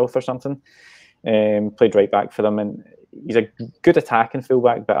or 12th or something. Played right back for them, and he's a good attacking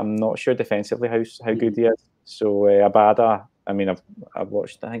fullback, but I'm not sure defensively how good he is. So Abada, I mean, I've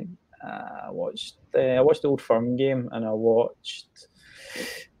watched. I think I watched the Old Firm game, and I watched.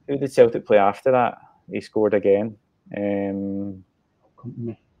 Who did Celtic play after that? He scored again. Can't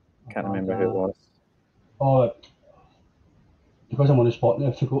remember who it was. Oh, because I'm on the spot now,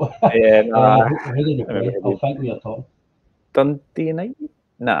 I forgot. Yeah, nah, who did they play? I'll think we are talking. Dundee United?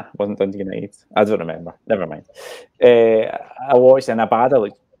 Nah, it wasn't Dundee United. I don't remember. Never mind. I watched, and Abada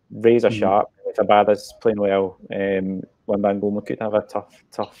looked razor sharp. If Abada's playing well, Wembangomo could have a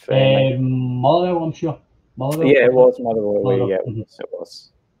tough night. Motherwell, I'm sure. Motherwell. Yeah, it was Motherwell. Yeah, it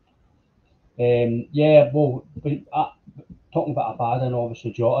was. Yeah, well, talking about Abada and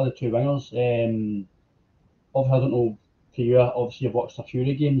obviously Jota, the two wingers. Obviously, I don't know for you. Obviously, you've watched a few of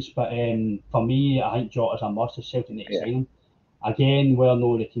the games, but for me, I think Jota's a must. If Celtic need to sign him again. Well,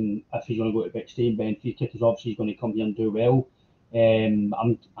 no, they can if he's going to go to Big State, Benfica, because obviously he's going to come here and do well.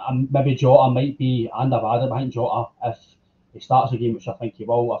 I'm maybe Jota might be and Abada, but I think Jota, if he starts a game, which I think he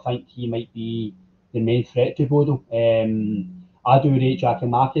will, I think he might be the main threat to Bodo. I do rate Jackie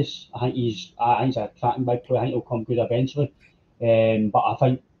Marcus. I think he's a cracking big player. I think he'll come good eventually. But I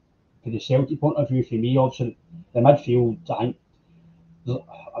think from the Celtic point of view, for me, obviously the midfield, I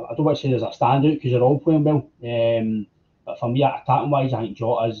don't want to say there's a standout because they're all playing well. But for me, attacking wise, I think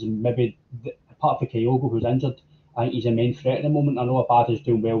Jota is maybe apart from Kyogo, who's injured. I think he's the main threat at the moment. I know Abada's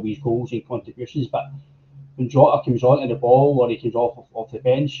doing well with his goals and contributions, but when Jota comes onto the ball or he comes off the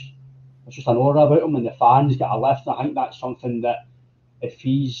bench, it's just an aura about him, and the fans get a lift. I think that's something that if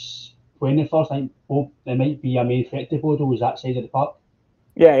he's playing the first, I think there might be a main threat to Bodo. Is that side of the park?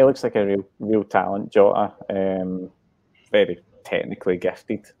 Yeah, he looks like a real talent, Jota. Very technically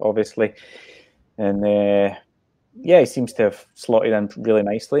gifted, obviously, and he seems to have slotted in really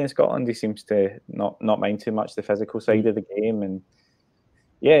nicely in Scotland. He seems to not mind too much the physical side of the game, and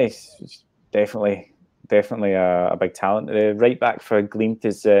yeah, he's definitely a big talent. The right back for Glimt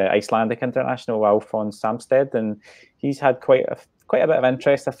is Icelandic international Alfons Samsted, and he's had quite a bit of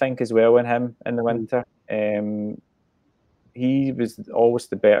interest, I think, as well in him in the winter. He was always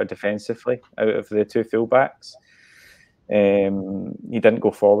the better defensively out of the two fullbacks. He didn't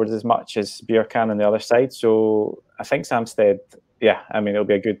go forward as much as Bjorkan on the other side, so I think Samsted. Yeah, I mean it'll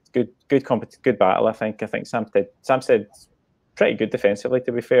be a good battle. I think Samsted's pretty good defensively,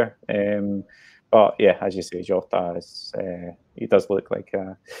 to be fair. But yeah, as you say, Jota he does look like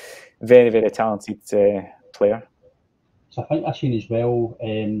a very very talented player. So I think I seen as well. I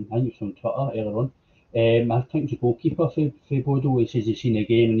think it was on Twitter earlier on. I think the goalkeeper for Bodo, he says he's seen the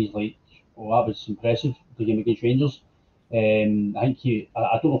game and he's like, "Oh, that was impressive." The game against Rangers. I think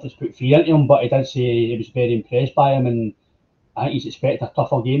I don't know if it's put fear into him, but he did say he was very impressed by him, and I think he's expecting a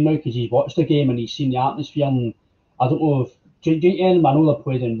tougher game now because he's watched the game and he's seen the atmosphere. And I don't know if do you think I know they're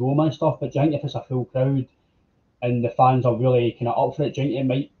playing in Roma and stuff, but do you think if it's a full crowd and the fans are really kind of up for it, do you think it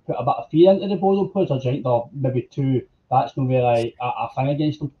might put a bit of fear into the Bodo players, or do you think they're maybe that's not really a thing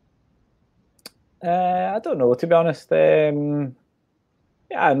against them? I don't know, to be honest. Yeah,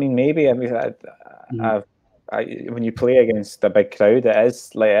 I mean, maybe. I mean, when you play against a big crowd, it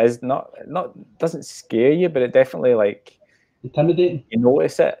is not doesn't scare you, but it definitely intimidating. You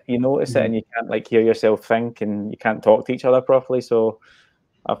notice it, and you can't hear yourself think, and you can't talk to each other properly. So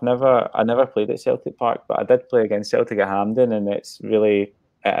I never played at Celtic Park, but I did play against Celtic at Hampden, and it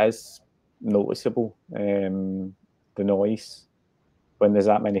is noticeable, the noise when there's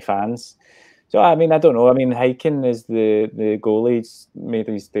that many fans. So I mean, I don't know. I mean, Heiken is the goalie. He's made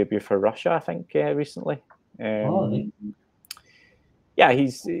his debut for Russia, I think, recently. Right. Yeah,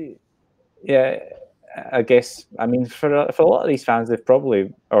 he's yeah. I guess I mean for a lot of these fans, they've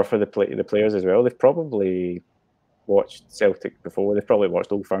probably, or for the players as well, they've probably watched Celtic before. They've probably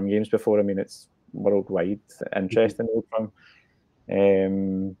watched Old Firm games before. I mean, it's worldwide interest in Old Firm.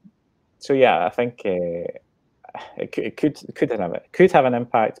 So yeah, I think it could have an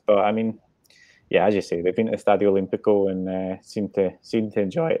impact. But I mean, yeah, as you say, they've been to Stadio Olimpico and seem to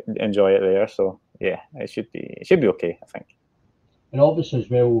enjoy it there. So yeah, it should be okay, I think. And obviously as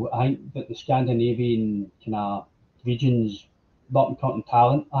well, I think that the Scandinavian kind of regions, Northern Continental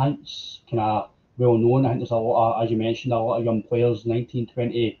talent, I think it's kind of well known. I think there's a lot of, as you mentioned, a lot of young players, 19,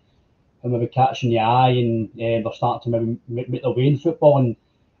 20, who maybe catching the eye, and they're starting to maybe make their way in football. And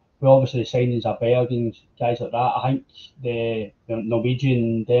well, obviously the signings of Berg and guys like that, I think the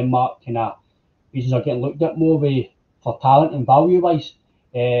Norwegian, Denmark kind of regions are getting looked at more for talent and value wise.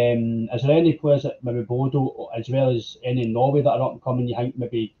 Is there any players that maybe Bodo, as well as any in Norway, that are up and coming, you think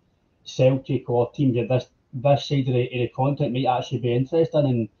maybe Celtic or teams of this side of the continent might actually be interested in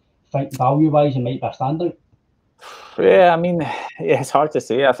and think value wise and might be a standout? Yeah, I mean, yeah, it's hard to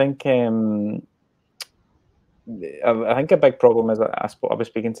say. I think a big problem is that I was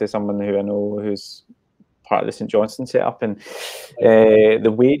speaking to someone who I know who's part of the St Johnstone setup, and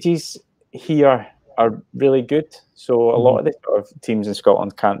the wages here are really good. So a lot of the sort of teams in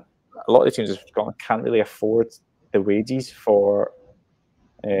Scotland can't really afford the wages for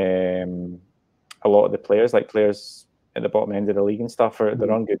a lot of the players, like players at the bottom end of the league and stuff.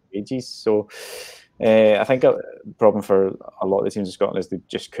 They're on good wages. So I think a problem for a lot of the teams in Scotland is they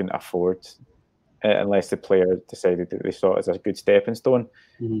just couldn't afford unless the player decided that they saw it as a good stepping stone.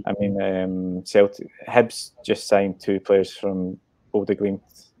 I mean, Hibs just signed 2 players from Bodo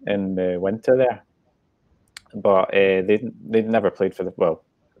Glimt in the winter there, but they'd never played for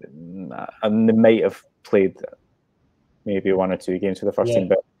and they might have played maybe 1 or 2 games for the first team,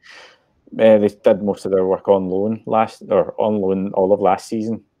 but they did most of their work on loan all of last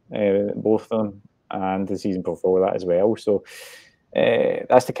season, both of them, and the season before that as well. So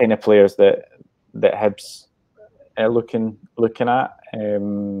that's the kind of players that Hibs are looking at.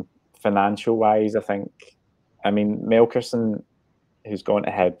 Financial wise, I think, I mean, Melkerson, who's gone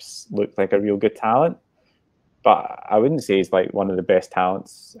to Hibs, looked like a real good talent, but I wouldn't say he's like one of the best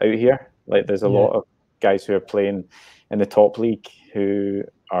talents out here. Like, there's a lot of guys who are playing in the top league who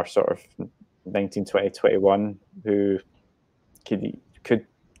are sort of 19, 20, 21 who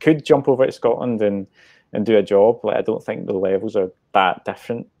could jump over to Scotland and do a job. Like, I don't think the levels are that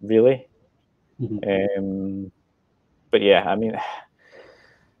different, really. But yeah, I mean,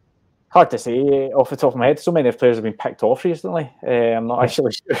 hard to say off the top of my head. So many of the players have been picked off recently. I'm not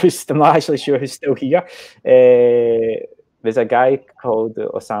actually sure who's still here. There's a guy called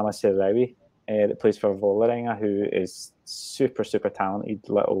Osama Sirawi that plays for Vålerenga, who is super talented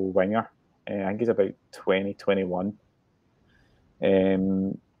little winger. I think he's about 20, 21.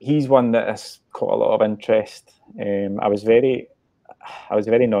 He's one that has caught a lot of interest. I was very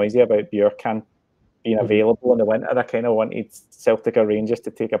noisy about Björkan being available in the winter. I kind of wanted Celtic or Rangers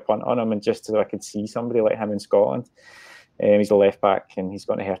to take a punt on him, and just so I could see somebody like him in Scotland. He's a left back, and he's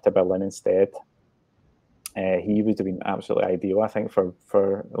going to Hertha Berlin instead. He would have been absolutely ideal, I think, for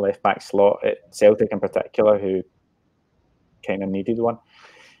the left back slot at Celtic in particular, who kind of needed one.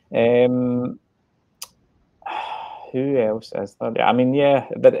 Who else is there? I mean, yeah,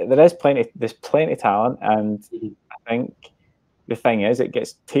 there's plenty of talent, and I think the thing is, it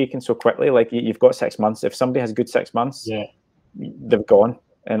gets taken so quickly. Like, you've got 6 months. If somebody has a good 6 months, they've gone,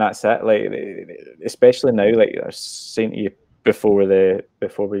 and that's it. Like, especially now, like I was saying to you before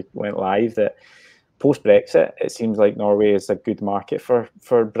we went live, that post Brexit, it seems like Norway is a good market for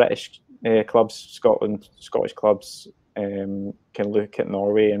British clubs. Scottish clubs can look at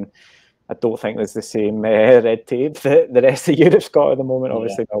Norway, and I don't think there's the same red tape that the rest of Europe's got at the moment.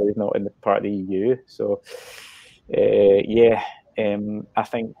 Obviously, Norway's not in the part of the EU, so I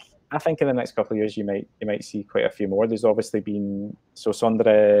think in the next couple of years you might see quite a few more. There's obviously been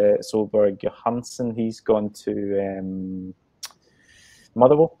Sondre Solberg Johansen, he's gone to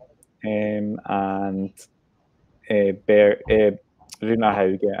Motherwell, and Runa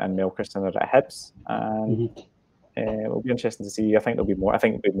Hauge and Melkerson are at Hibs, and it'll be interesting to see. I think there'll be more. I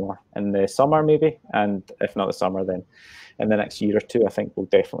think there'll be more in the summer, maybe, and if not the summer, then in the next year or two, I think we'll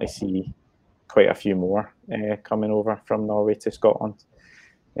definitely see quite a few more coming over from Norway to Scotland.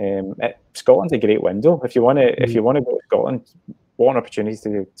 Scotland's a great window. If you want to go to Scotland, what an opportunity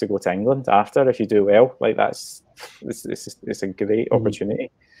to go to England after if you do well. Like, it's a great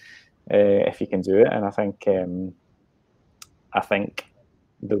opportunity. if he can do it. And I think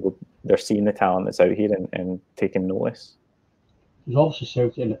they're seeing the talent that's out here and taking notice. There's obviously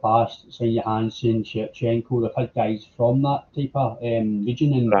Celtic in the past, saying Johansson, Shevchenko, they've had guys from that type of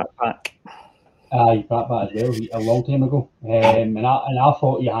region, and Back. He brought that as well a long time ago. And I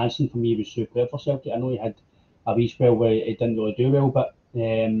thought Johansson for me was superb for Celtic. I know he had a wee spell where he didn't really do well, but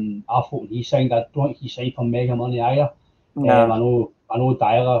I thought when he signed, I don't think he signed for mega money either. No. I know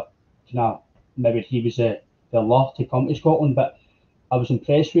Dyer, maybe he was the lure to come to Scotland, but I was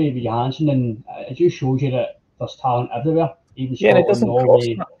impressed with Johansson, and it just shows you that there's talent everywhere, even Scotland,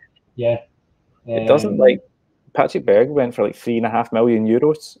 Norway. Yeah. It doesn't like Patrick Berg went for like €3.5 million,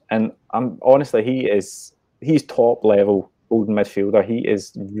 and honestly, he's top level holding midfielder. He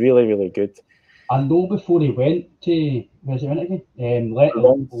is really, really good. I know before he went to where's he went again?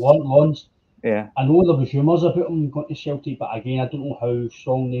 Lons. Yeah. I know there was rumours about him going to Celtic, but again, I don't know how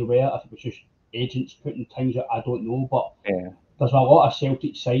strong they were. If it was just agents putting things out, I don't know. But there's a lot of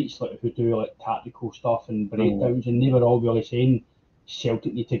Celtic sites like who do like tactical stuff and breakdowns, and they were all really saying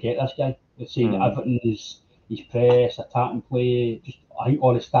Celtic need to get this guy. They're saying everything is his press, attack and play. Just I think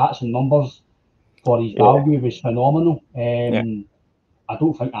all the stats and numbers for his value was phenomenal. I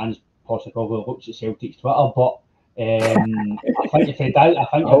don't think Ange Postecoglou looks at Celtic's Twitter, but I think if he did, I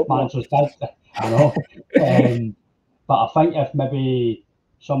think if managers did, I know. But I think if maybe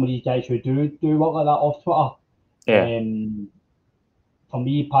some of these guys who do look like that off Twitter, for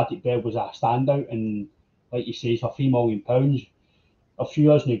me, Patrick Berg was a standout, and like you say, for £3 million. A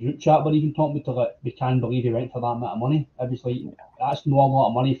few of us in the group chat were even talking about like, we can't believe he went for that amount of money. It was like, that's not a lot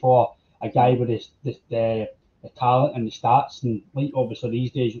of money for a guy with the talent and the stats. And like obviously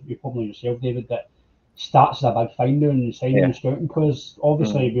these days, you probably know yourself, David, that stats is a big find now in signing and scouting, because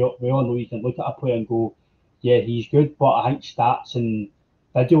obviously we all know you can look at a player and go, yeah, he's good, but I think stats and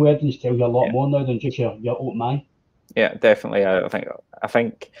video evidence tell you a lot more now than just your open eye. Yeah, definitely. I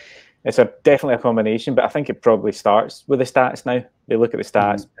think it's definitely a combination, but I think it probably starts with the stats now. They look at the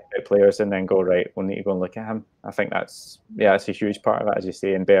stats, pick out players, and then go, right, we'll need to go and look at him. I think that's a huge part of it, as you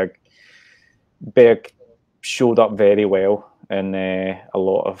say. And Berg showed up very well in a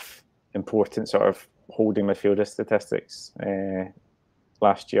lot of important sort of holding midfielder statistics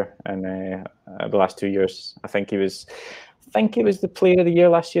last year and the last 2 years. I think he was the player of the year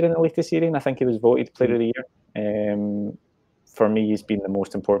last year in the latest series. I think he was voted player of the year. For me, he's been the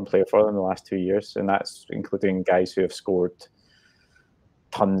most important player for them in the last 2 years, and that's including guys who have scored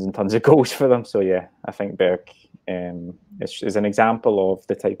tons and tons of goals for them. So yeah, I think Berg is an example of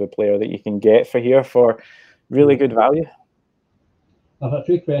the type of player that you can get for here for really good value. I've got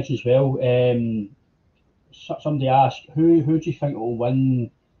 2 questions as well. Somebody asked, who do you think will win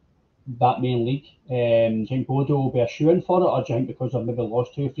that main league? Do you think Bodo will be a shoo-in for it, or do you think because they've maybe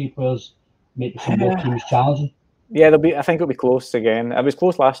lost 2 or 3 players, maybe some more teams challenging? Yeah, I think it'll be close again. It was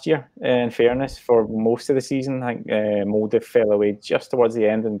close last year, in fairness, for most of the season. I think Molde fell away just towards the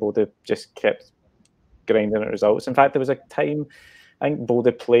end, and Bodo just kept grinding at results. In fact, there was a time, I think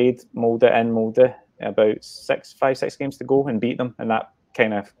Bodo played Molde in Molde about 5-6 games to go and beat them, and that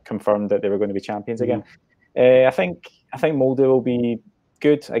kind of confirmed that they were going to be champions again. I think Molde will be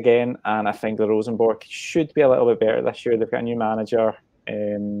good again, and I think the Rosenborg should be a little bit better this year. They've got a new manager.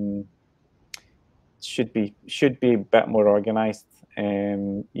 Should be a bit more organised.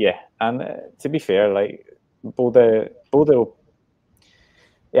 And to be fair, like Bodo,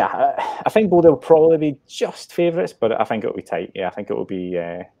 I think Bodo will probably be just favourites, but I think it'll be tight. Yeah, I think it will be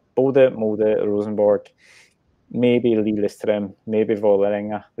Bodo, Molde, Rosenborg, maybe Lillestrøm, maybe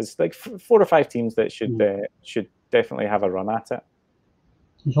Vålerenga. There's like 4 or 5 teams that should definitely have a run at it.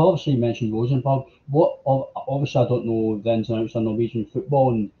 So obviously you mentioned Rosenborg. Obviously I don't know the ins and outs of Norwegian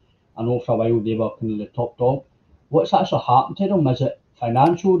football, and I know for a while they were kind of the top dog. What's actually happened to them? Is it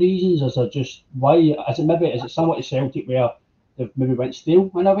financial reasons? Is it just why? Is it somewhat a Celtic where they've maybe went stale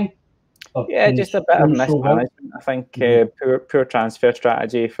in a way? Yeah, just a bit of mismanagement. I think poor transfer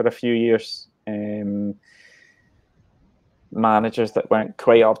strategy for a few years. Managers that weren't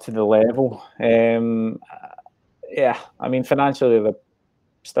quite up to the level. Yeah, I mean financially they're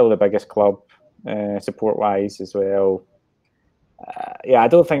still the biggest club, support-wise as well. I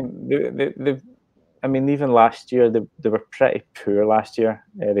don't think I mean, even last year they were pretty poor. Last year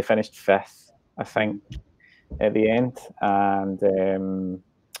they finished 5th, I think, at the end, and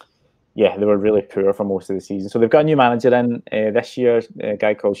they were really poor for most of the season. So they've got a new manager in this year, a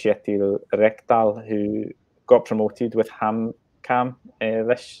guy called Kjetil Rekdal, who got promoted with HamKam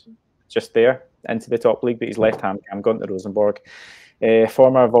just there into the top league, but he's left HamKam, gone to Rosenborg.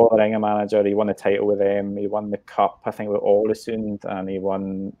 Former Vålerenga manager, he won a title with them. He won the cup, I think, with Ålesund, and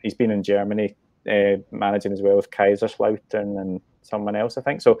he's been in Germany managing as well with Kaiserslautern and someone else, I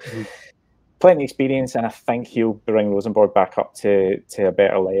think. So plenty of experience, and I think he'll bring Rosenborg back up to a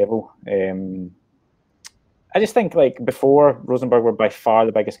better level. I just think, like, before, Rosenborg were by far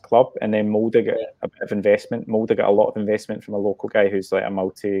the biggest club, and then Molde got a bit of investment. Molde got a lot of investment from a local guy who's like a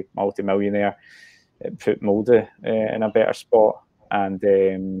multi-millionaire. It put Molde in a better spot.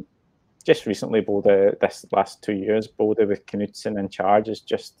 And just recently, Bodo, this last 2 years, Bodo with Knudsen in charge is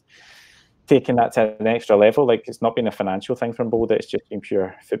just taking that to an extra level. Like, it's not been a financial thing from Bodo; it's just been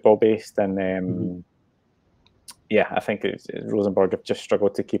pure football based. And yeah, I think Rosenborg have just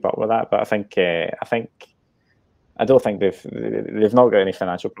struggled to keep up with that. But I don't think they've not got any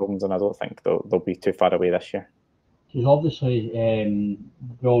financial problems, and I don't think they'll be too far away this year. Because obviously,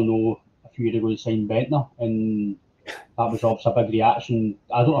 we all know a few years ago they signed Bentner, and that was obviously a big reaction.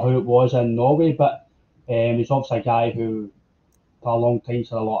 I don't know how it was in Norway, but he's obviously a guy who for a long time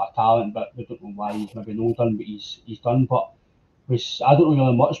had a lot of talent, but we don't know why he's maybe not done what he's done. But I don't know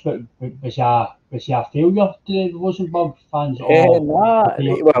really much, but was he a failure to the Rosenborg fans?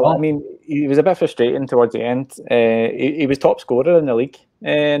 Well, I mean, he was a bit frustrating towards the end. He was top scorer in the league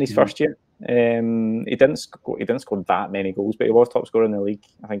in his first year. He didn't score that many goals, but he was top scorer in the league.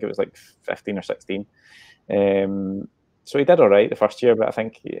 I think it was like 15 or 16. So he did all right the first year, but I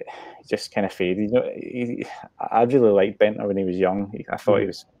think he just kind of faded. You know, I really liked Bentner when he was young. I thought he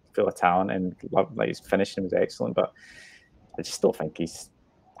was full of talent and like his finishing was excellent, but I just don't think he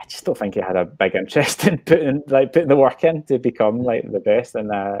had a big interest in putting the work in to become like the best.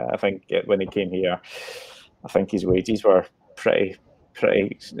 And I think when he came here, I think his wages were pretty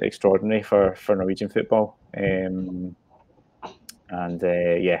extraordinary for Norwegian football. Yeah,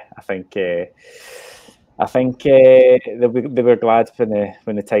 I think they were glad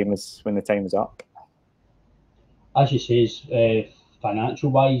when the time was up. As you say, financial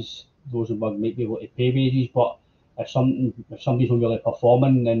wise, Rosenborg might be able to pay wages, but if somebody's not really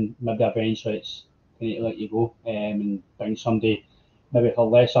performing, then maybe eventually it's going to let you go and bring somebody maybe for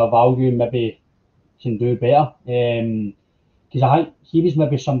lesser value, maybe can do better. Because I think he was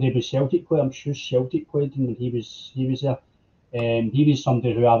maybe somebody with Celtic played. I'm sure Celtic played him when he was there. He was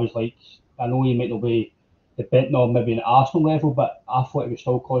somebody who I was like, I know he might not be the Bentner maybe at Arsenal level, but I thought he was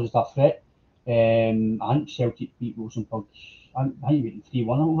still caused a threat. I think Celtic beat Rosenborg. I think he beat them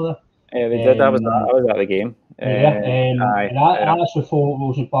 3-1 over there. Yeah, they did. I was at the game. And I actually thought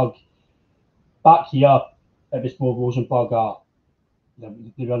Rosenborg back here. It was more Rosenborg.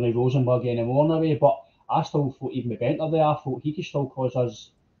 They were not Rosenborg anymore in a way, but I still thought even with Bentner there, I thought he could still cause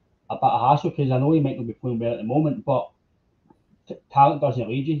us a bit of hassle because I know he might not be playing well at the moment, but talent doesn't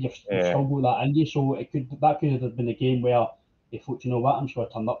lead you. You've still got that in you, so that could have been a game where they thought, you know what, I'm sure I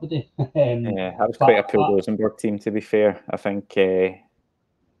turned up today. That was quite a poor Rosenborg team, to be fair. I think they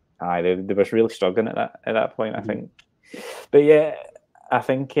were really struggling at that point. I think, but yeah, I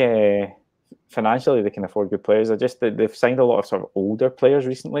think financially they can afford good players. They've signed a lot of sort of older players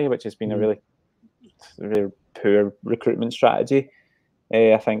recently, which has been a really poor recruitment strategy.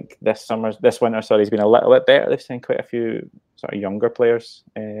 I think this winter, has been a little bit better. They've signed quite a few sort of younger players.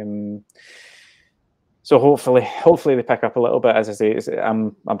 So hopefully they pick up a little bit. As I say,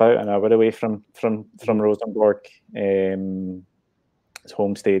 I'm about an hour away from Rosenborg, its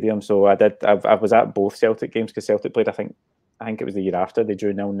home stadium. So I was at both Celtic games because Celtic played. I think it was the year after they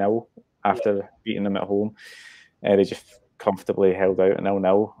drew 0-0 after beating them at home. They just comfortably held out at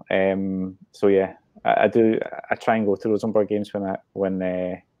 0-0. So yeah, I try and go to Rosenborg games when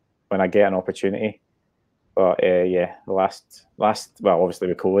I get an opportunity. But yeah, the last well, obviously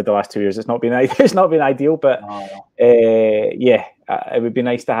with COVID, the last 2 years it's not been ideal. But yeah, it would be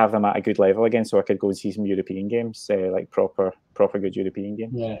nice to have them at a good level again, so I could go and see some European games, like proper good European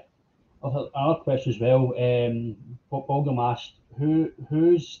games. Yeah. Another question as well. Bodo asked,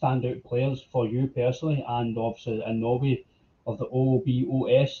 who's standout players for you personally, and obviously in Norway, of the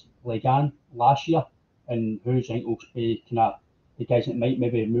OBOS Ligaen last year, and who do you think will be kind of the guys that might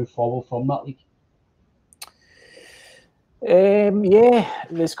maybe move forward from that league? Yeah,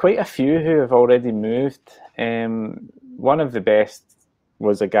 there's quite a few who have already moved. One of the best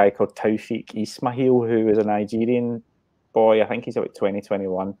was a guy called Taufik Ismail, who was a Nigerian boy. I think he's about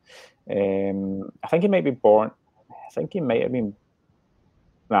 2021. I think he might be born. I think he might have been.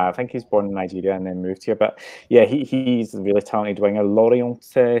 I think he's born in Nigeria and then moved here. But yeah, he's a really talented winger. Lorient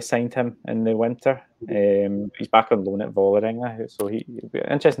signed him in the winter. He's back on loan at Vålerenga, so it'll be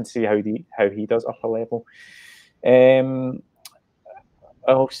interesting to see how he does up a level.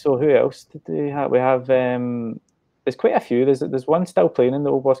 Also, who else did we have? We have there's quite a few. There's one still playing in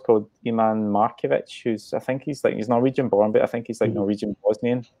the Obos called Iman Markovic, who's I think he's Norwegian born, but I think he's like Norwegian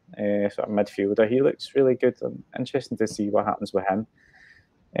Bosnian sort of midfielder. He looks really good. Interesting to see what happens with him.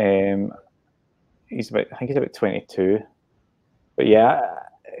 I think he's about 22. But yeah,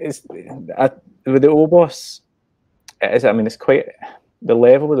 with the Obos, it's quite the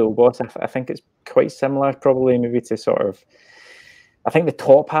level with the Obos. I think it's quite similar, probably maybe to sort of. I think the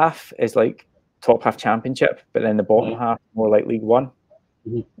top half is like top half championship, but then the bottom half more like League One.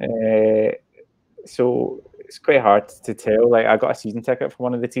 So it's quite hard to tell. Like I got a season ticket for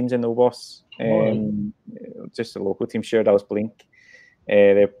one of the teams in the Obos, just a local team, Sheerdals Blink.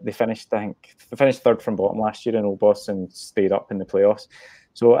 They finished third from bottom last year in Obos and stayed up in the playoffs.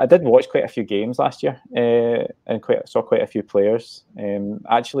 So I did watch quite a few games last year and saw quite a few players.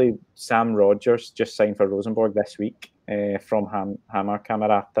 Actually, Sam Rogers just signed for Rosenborg this week from Hamar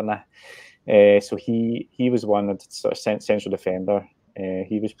Kamaraterna. So he was one of the sort of central defender.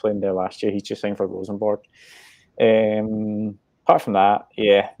 He was playing there last year. He's just signed for Rosenborg. Apart from that,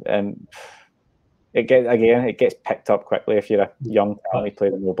 and it gets picked up quickly if you're a young talented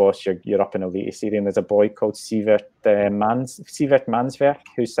player in the boss. You're up in Elite Serie. And there's a boy called Sivert Mansverk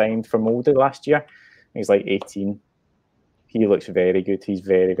who signed for Molde last year. He's like 18. He looks very good. He's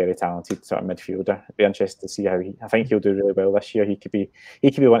very, very talented sort of midfielder. I'd be interested to see how I think he'll do really well this year. He could be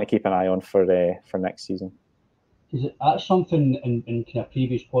one to keep an eye on for next season. That's something in kind of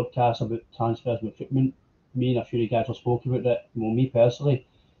previous podcasts about transfers and recruitment. Me and a few of you guys have spoken about that. Well, me personally,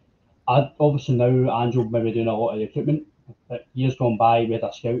 obviously now Angel maybe doing a lot of recruitment. But years gone by, we had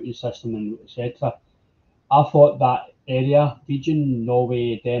a scouting system and etc. I thought that region,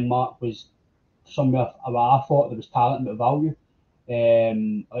 Norway, Denmark, was somewhere where I thought there was talent but value.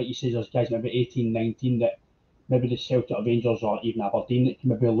 Like you say, there's guys maybe 18, 19 that maybe the Celtic or Rangers or even Aberdeen that can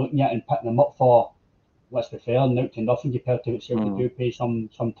maybe be looking at and picking them up for, let's be fair, out to nothing compared to what Celtic do pay some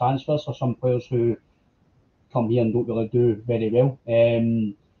transfers for some players who come here and don't really do very well. Do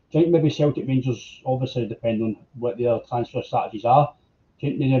you think maybe Celtic Rangers, obviously depending on what their transfer strategies are, do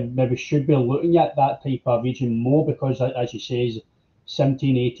you think they maybe should be looking at that type of region more because, as you say,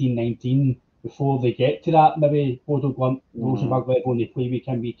 17, 18, 19, before they get to that maybe Bodo, Glimt, Rosenborg level and they play week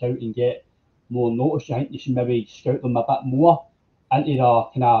in, week out and get more notice? I think you should maybe scout them a bit more into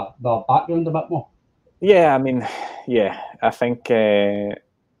their background a bit more. Yeah, I think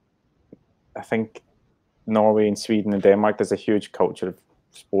Norway and Sweden and Denmark, there's a huge culture of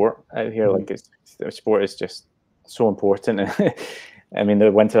sport out here. Like sport is just so important. I mean,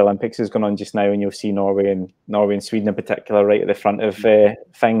 the Winter Olympics is going on just now, and you'll see Norway and Sweden in particular right at the front of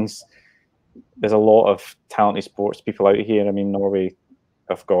things. There's a lot of talented sports people out here. I mean, Norway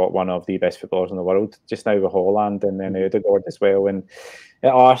have got one of the best footballers in the world just now with Holland and then Ødegaard as well. And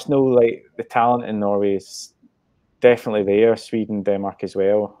at Arsenal, like the talent in Norway is definitely there. Sweden, Denmark as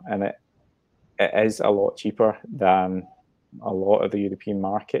well, and it is a lot cheaper than a lot of the European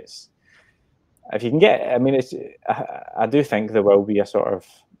markets. If you can get, I do think there will be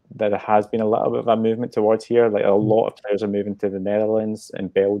there has been a little bit of a movement towards here. Like a lot of players are moving to the Netherlands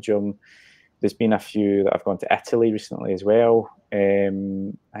and Belgium. There's been a few that have gone to Italy recently as well. I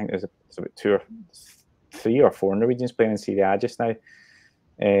think there's about 2 or 3 or 4 Norwegians playing in Serie A just now.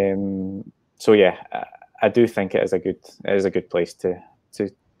 So yeah, I do think it is a good place to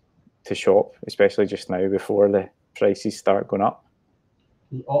shop, especially just now before the prices start going up.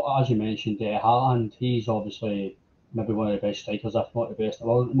 As you mentioned, Haaland, he's obviously maybe one of the best strikers, if not the best in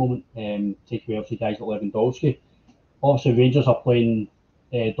the world at the moment. Take away obviously guys like Lewandowski. Obviously Rangers are playing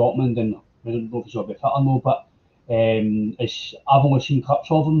Dortmund, and I don't know if he's going to be fit or no, but I've only seen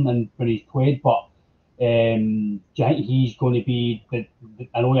clips of him and when he's played, but do you think he's going to be,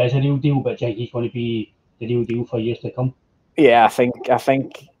 I know he is a real deal, but do you think he's going to be the real deal for years to come? Yeah, I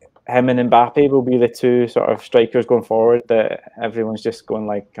think him and Mbappe will be the two sort of strikers going forward that everyone's just going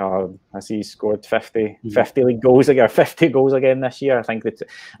like, oh, I see he scored 50 league goals again, 50 goals again this year. I think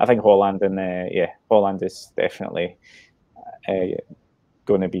Holland and Holland is definitely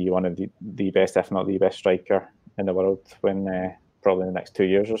going to be one of the best, if not the best striker in the world when probably in the next 2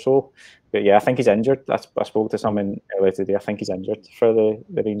 years or so. But yeah, I think he's injured. I spoke to someone earlier today. I think he's injured for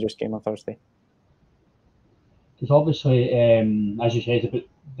the Rangers game on Thursday. Because obviously, as you said about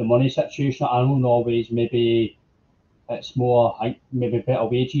the money situation, I know Norway's maybe it's more, I think, maybe better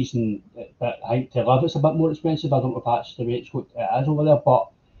wages, and but I think to live it's a bit more expensive. I don't know if that's the way it is over there, but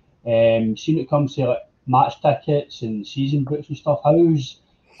seeing it comes to like match tickets and season books and stuff, how does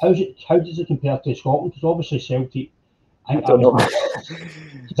it compare to Scotland? Because obviously Celtic, I don't know.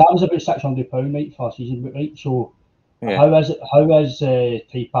 That was about £600, right, for a season book, right? So yeah. How is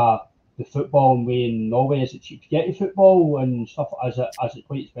type of the football and way in Norway? Is it cheap to get to football and stuff? Is it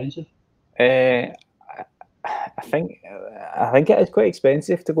quite expensive? I think it is quite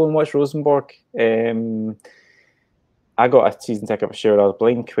expensive to go and watch Rosenborg. I got a season ticket for Sure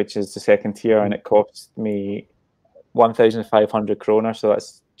Blink, which is the second tier, and it cost me 1,500 kroner, so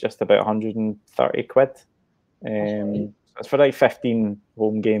that's just about 130 quid. It's for like 15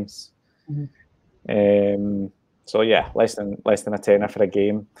 home games. So yeah, less than a tenner for a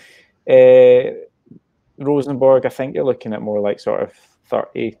game. Rosenborg, I think you're looking at more like sort of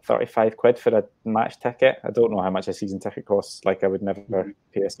 30, 35 quid for a match ticket. I don't know how much a season ticket costs. Like, I would never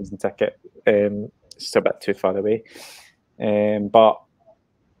pay a season ticket. It's a bit too far away. But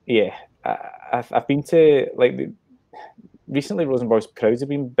yeah, I've been to, like, recently Rosenborg's crowds have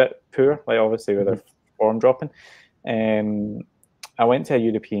been a bit poor, like obviously with their form dropping. I went to a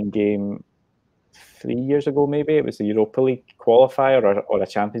European game 3 years ago, maybe. It was a Europa League qualifier or a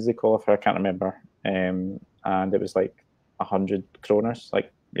Champions League qualifier, I can't remember. And it was like 100 kroners,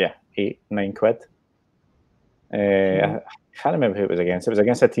 like, yeah, 8-9 quid. I can't remember who it was against. It was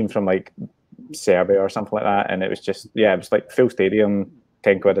against a team from like Serbia or something like that, and it was just, yeah, it was like full stadium,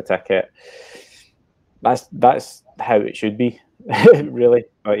 10 quid a ticket. That's how it should be, really.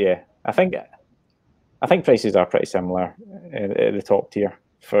 But yeah, I think prices are pretty similar at the top tier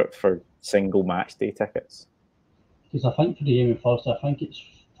for single match day tickets. Because I think for the game in first, I think it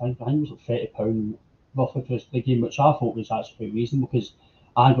was like £30 roughly for the game, which I thought was actually quite reasonable, because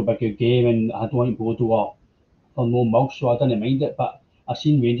I had a good game and I don't like Bodo for no milk, so I didn't mind it. But I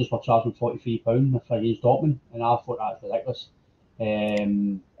seen Rangers were charging £43 for against Dortmund, and I thought that was ridiculous.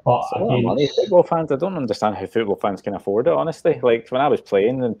 But it's a lot of money. Football fans, I don't understand how football fans can afford it, honestly. Like, when I was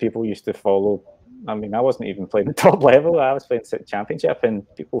playing and people used to follow, I mean, I wasn't even playing the top level, I was playing the Championship, and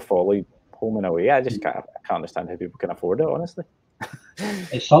people follow home and away. I can't understand how people can afford it, honestly.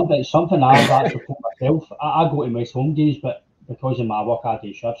 It's something I've actually put myself. I go to my home games, but because of my work, I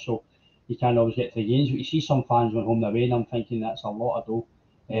do shifts, so you can't always get to the games. But you see some fans going home and away, and I'm thinking that's a lot of dough.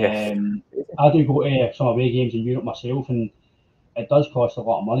 I do go to some away games in Europe myself, and it does cost a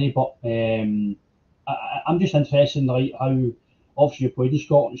lot of money. But I'm just interested in, like, how, obviously you played in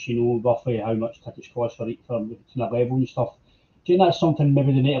Scotland, so you know roughly how much tickets cost for kind of level and stuff. Do you think that's something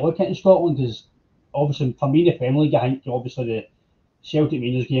maybe they need to look at in Scotland? Is obviously, for me, the Premier League, I think obviously the Celtic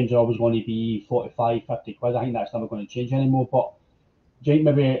Rangers games are always going to be 45, 50 quid. I think that's never going to change anymore. But do you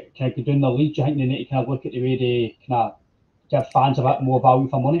think maybe kind of doing the league, do you think they need to kind of look at the way they kind of give fans a bit more value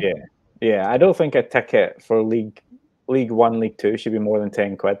for money? Yeah. I don't think a ticket for League 1, League 2 should be more than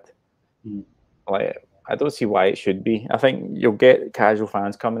 10 quid. Like, I don't see why it should be. I think you'll get casual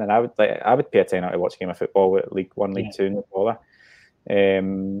fans coming, and I would pay a tenner to watch a game of football with League 1, League 2, no bother.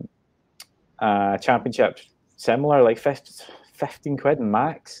 Championship, similar, like 15 quid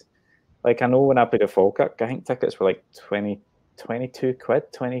max. Like, I know when I played at Falkirk, I think tickets were like 22 quid,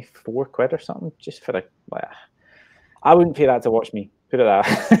 24 quid or something, just for I wouldn't pay that to watch me, put it that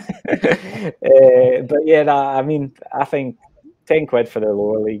way. But yeah, I mean, I think 10 quid for the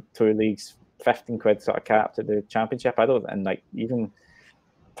lower league, 2 leagues, 15 quid sort of capped at the Championship. I don't, and like even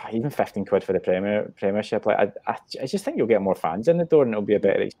 15 quid for the Premiership. Like, I just think you'll get more fans in the door, and it'll be a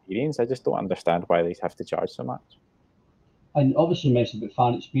better experience. I just don't understand why they have to charge so much. And obviously you mentioned about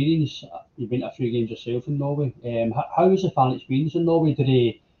fan experience. You've been to a few games yourself in Norway. How is the fan experience in Norway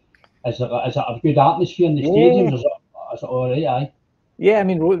today? Is it a good atmosphere in the stadiums? Is it all right? Aye. Yeah, I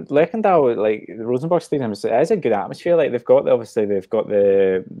mean, Lerkendal, like Rosenborg Stadium, it is a good atmosphere. Like, they've got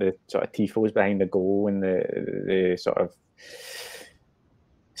the sort of tifos behind the goal, and the sort of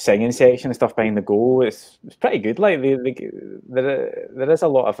singing section and stuff behind the goal. It's pretty good. Like, there is a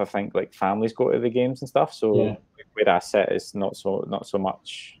lot of, I think, like, families go to the games and stuff. So where I sit is not so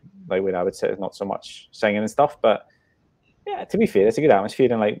much, like, where I would sit is not so much singing and stuff. But yeah, to be fair, it's a good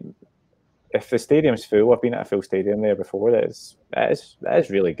atmosphere, and like, if the stadium's full, I've been at a full stadium there before. It is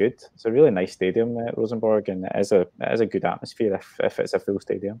really good. It's a really nice stadium at Rosenborg, and it is a good atmosphere if it's a full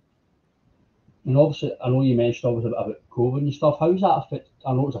stadium. And obviously, I know you mentioned obviously about COVID and stuff. How's that affected?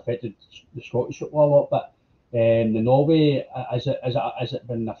 I know it's affected the Scottish football a lot, but the Norway, has it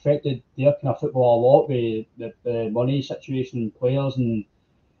been affected their kind of football a lot with the money situation, players, and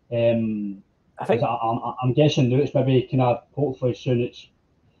I think I'm guessing now it's maybe kind of hopefully it's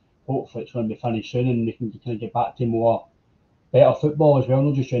going to be finished soon, and we can kind of get back to more better football as well,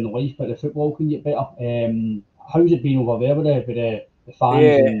 not just during the life, but the football can get better. How's it been over there with the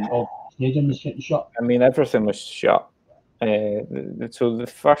fans and all the stadiums getting shut? I mean, everything was shut. So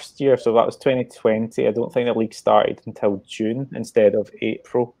the first year, so that was 2020. I don't think the league started until June instead of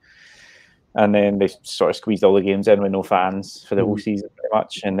April. and then they sort of squeezed all the games in with no fans for the whole season pretty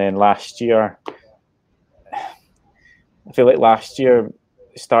much. And then last year, I feel like last year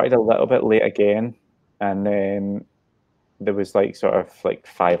started a little bit late again, and then there was like sort of like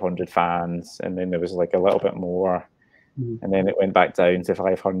 500 fans, and then there was like a little bit more, and then it went back down to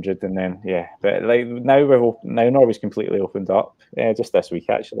 500, and then but like now Norway's completely opened up. Just this week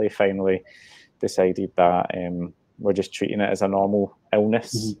actually, finally decided that we're just treating it as a normal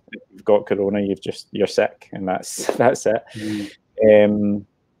illness. If you've got corona, you're sick, and that's it.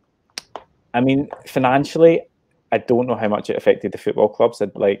 I mean, financially, I don't know how much it affected the football clubs.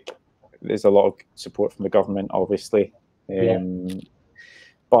 There's a lot of support from the government, obviously,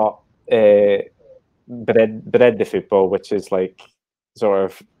 but the football, which is like sort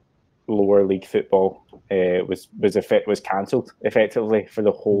of lower league football, was cancelled effectively for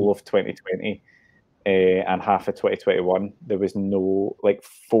the whole of 2020 and half of 2021. There was no like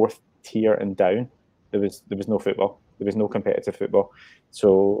fourth tier and down. There was no football. There was no competitive football.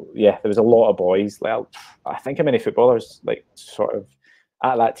 So there was a lot of boys. Well, I think how many footballers like sort of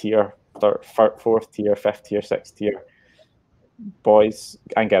at that tier, fourth tier, fifth tier, sixth tier, boys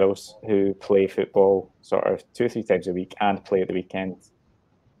and girls who play football sort of 2 or 3 times a week and play at the weekend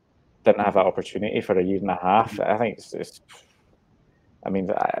didn't have that opportunity for a year and a half. I think it's just, I mean,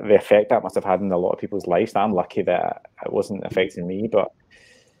 the effect that must have had in a lot of people's lives. I'm lucky that it wasn't affecting me, but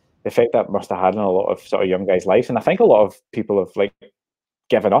the effect that must have had in a lot of sort of young guys' lives. And I think a lot of people have like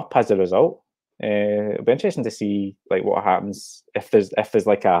given up as a result. It'll be interesting to see like what happens if there's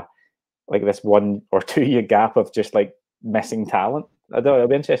like this 1 or 2 year gap of just like missing talent. It'll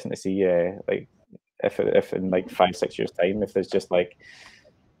be interesting to see like if in like 5-6 years time, if there's just like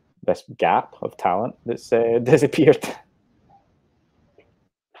this gap of talent that's disappeared.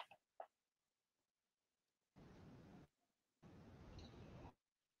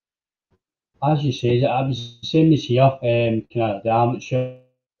 As you say, I was the same as here. Kind of the amateur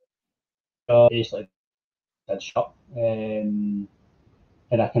basically did shut, and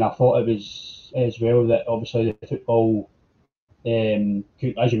I kind of thought it was as well that obviously the football,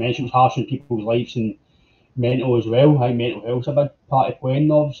 as you mentioned, was harsh on people's lives and mental as well. I think mental health's a big part of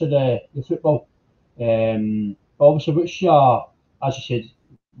playing obviously the football. But obviously, what's your, as you said,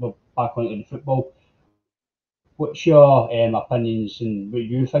 we're back onto the football. What's your opinions and what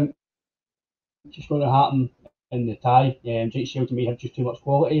you think is going to happen in the tie? Do you think Celtic may have just too much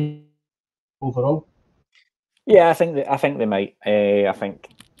quality overall? Yeah, I think they might. I think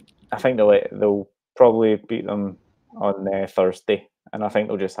they'll probably beat them on Thursday, and I think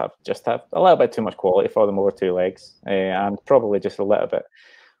they'll just have a little bit too much quality for them over 2 legs, and probably just a little bit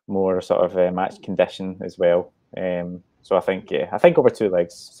more sort of match condition as well. So I think over 2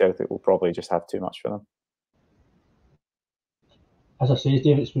 legs, Celtic will probably just have too much for them. As I say,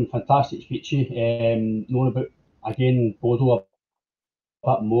 David, it's been fantastic to speak to you. Knowing about again Bodo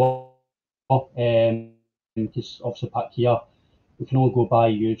a bit more, because obviously back here we can all go by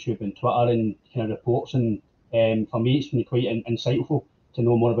YouTube and Twitter and kind of reports, and for me it's been quite insightful to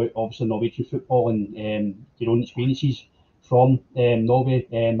know more about obviously Norwegian football and your own experiences from Norway.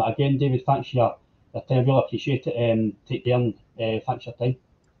 But again, David, thanks for your time. Really appreciate it. Take care and thanks for your time.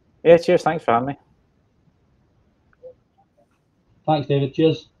 Yeah, cheers. Thanks for having me. Thanks, David.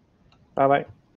 Cheers. Bye bye.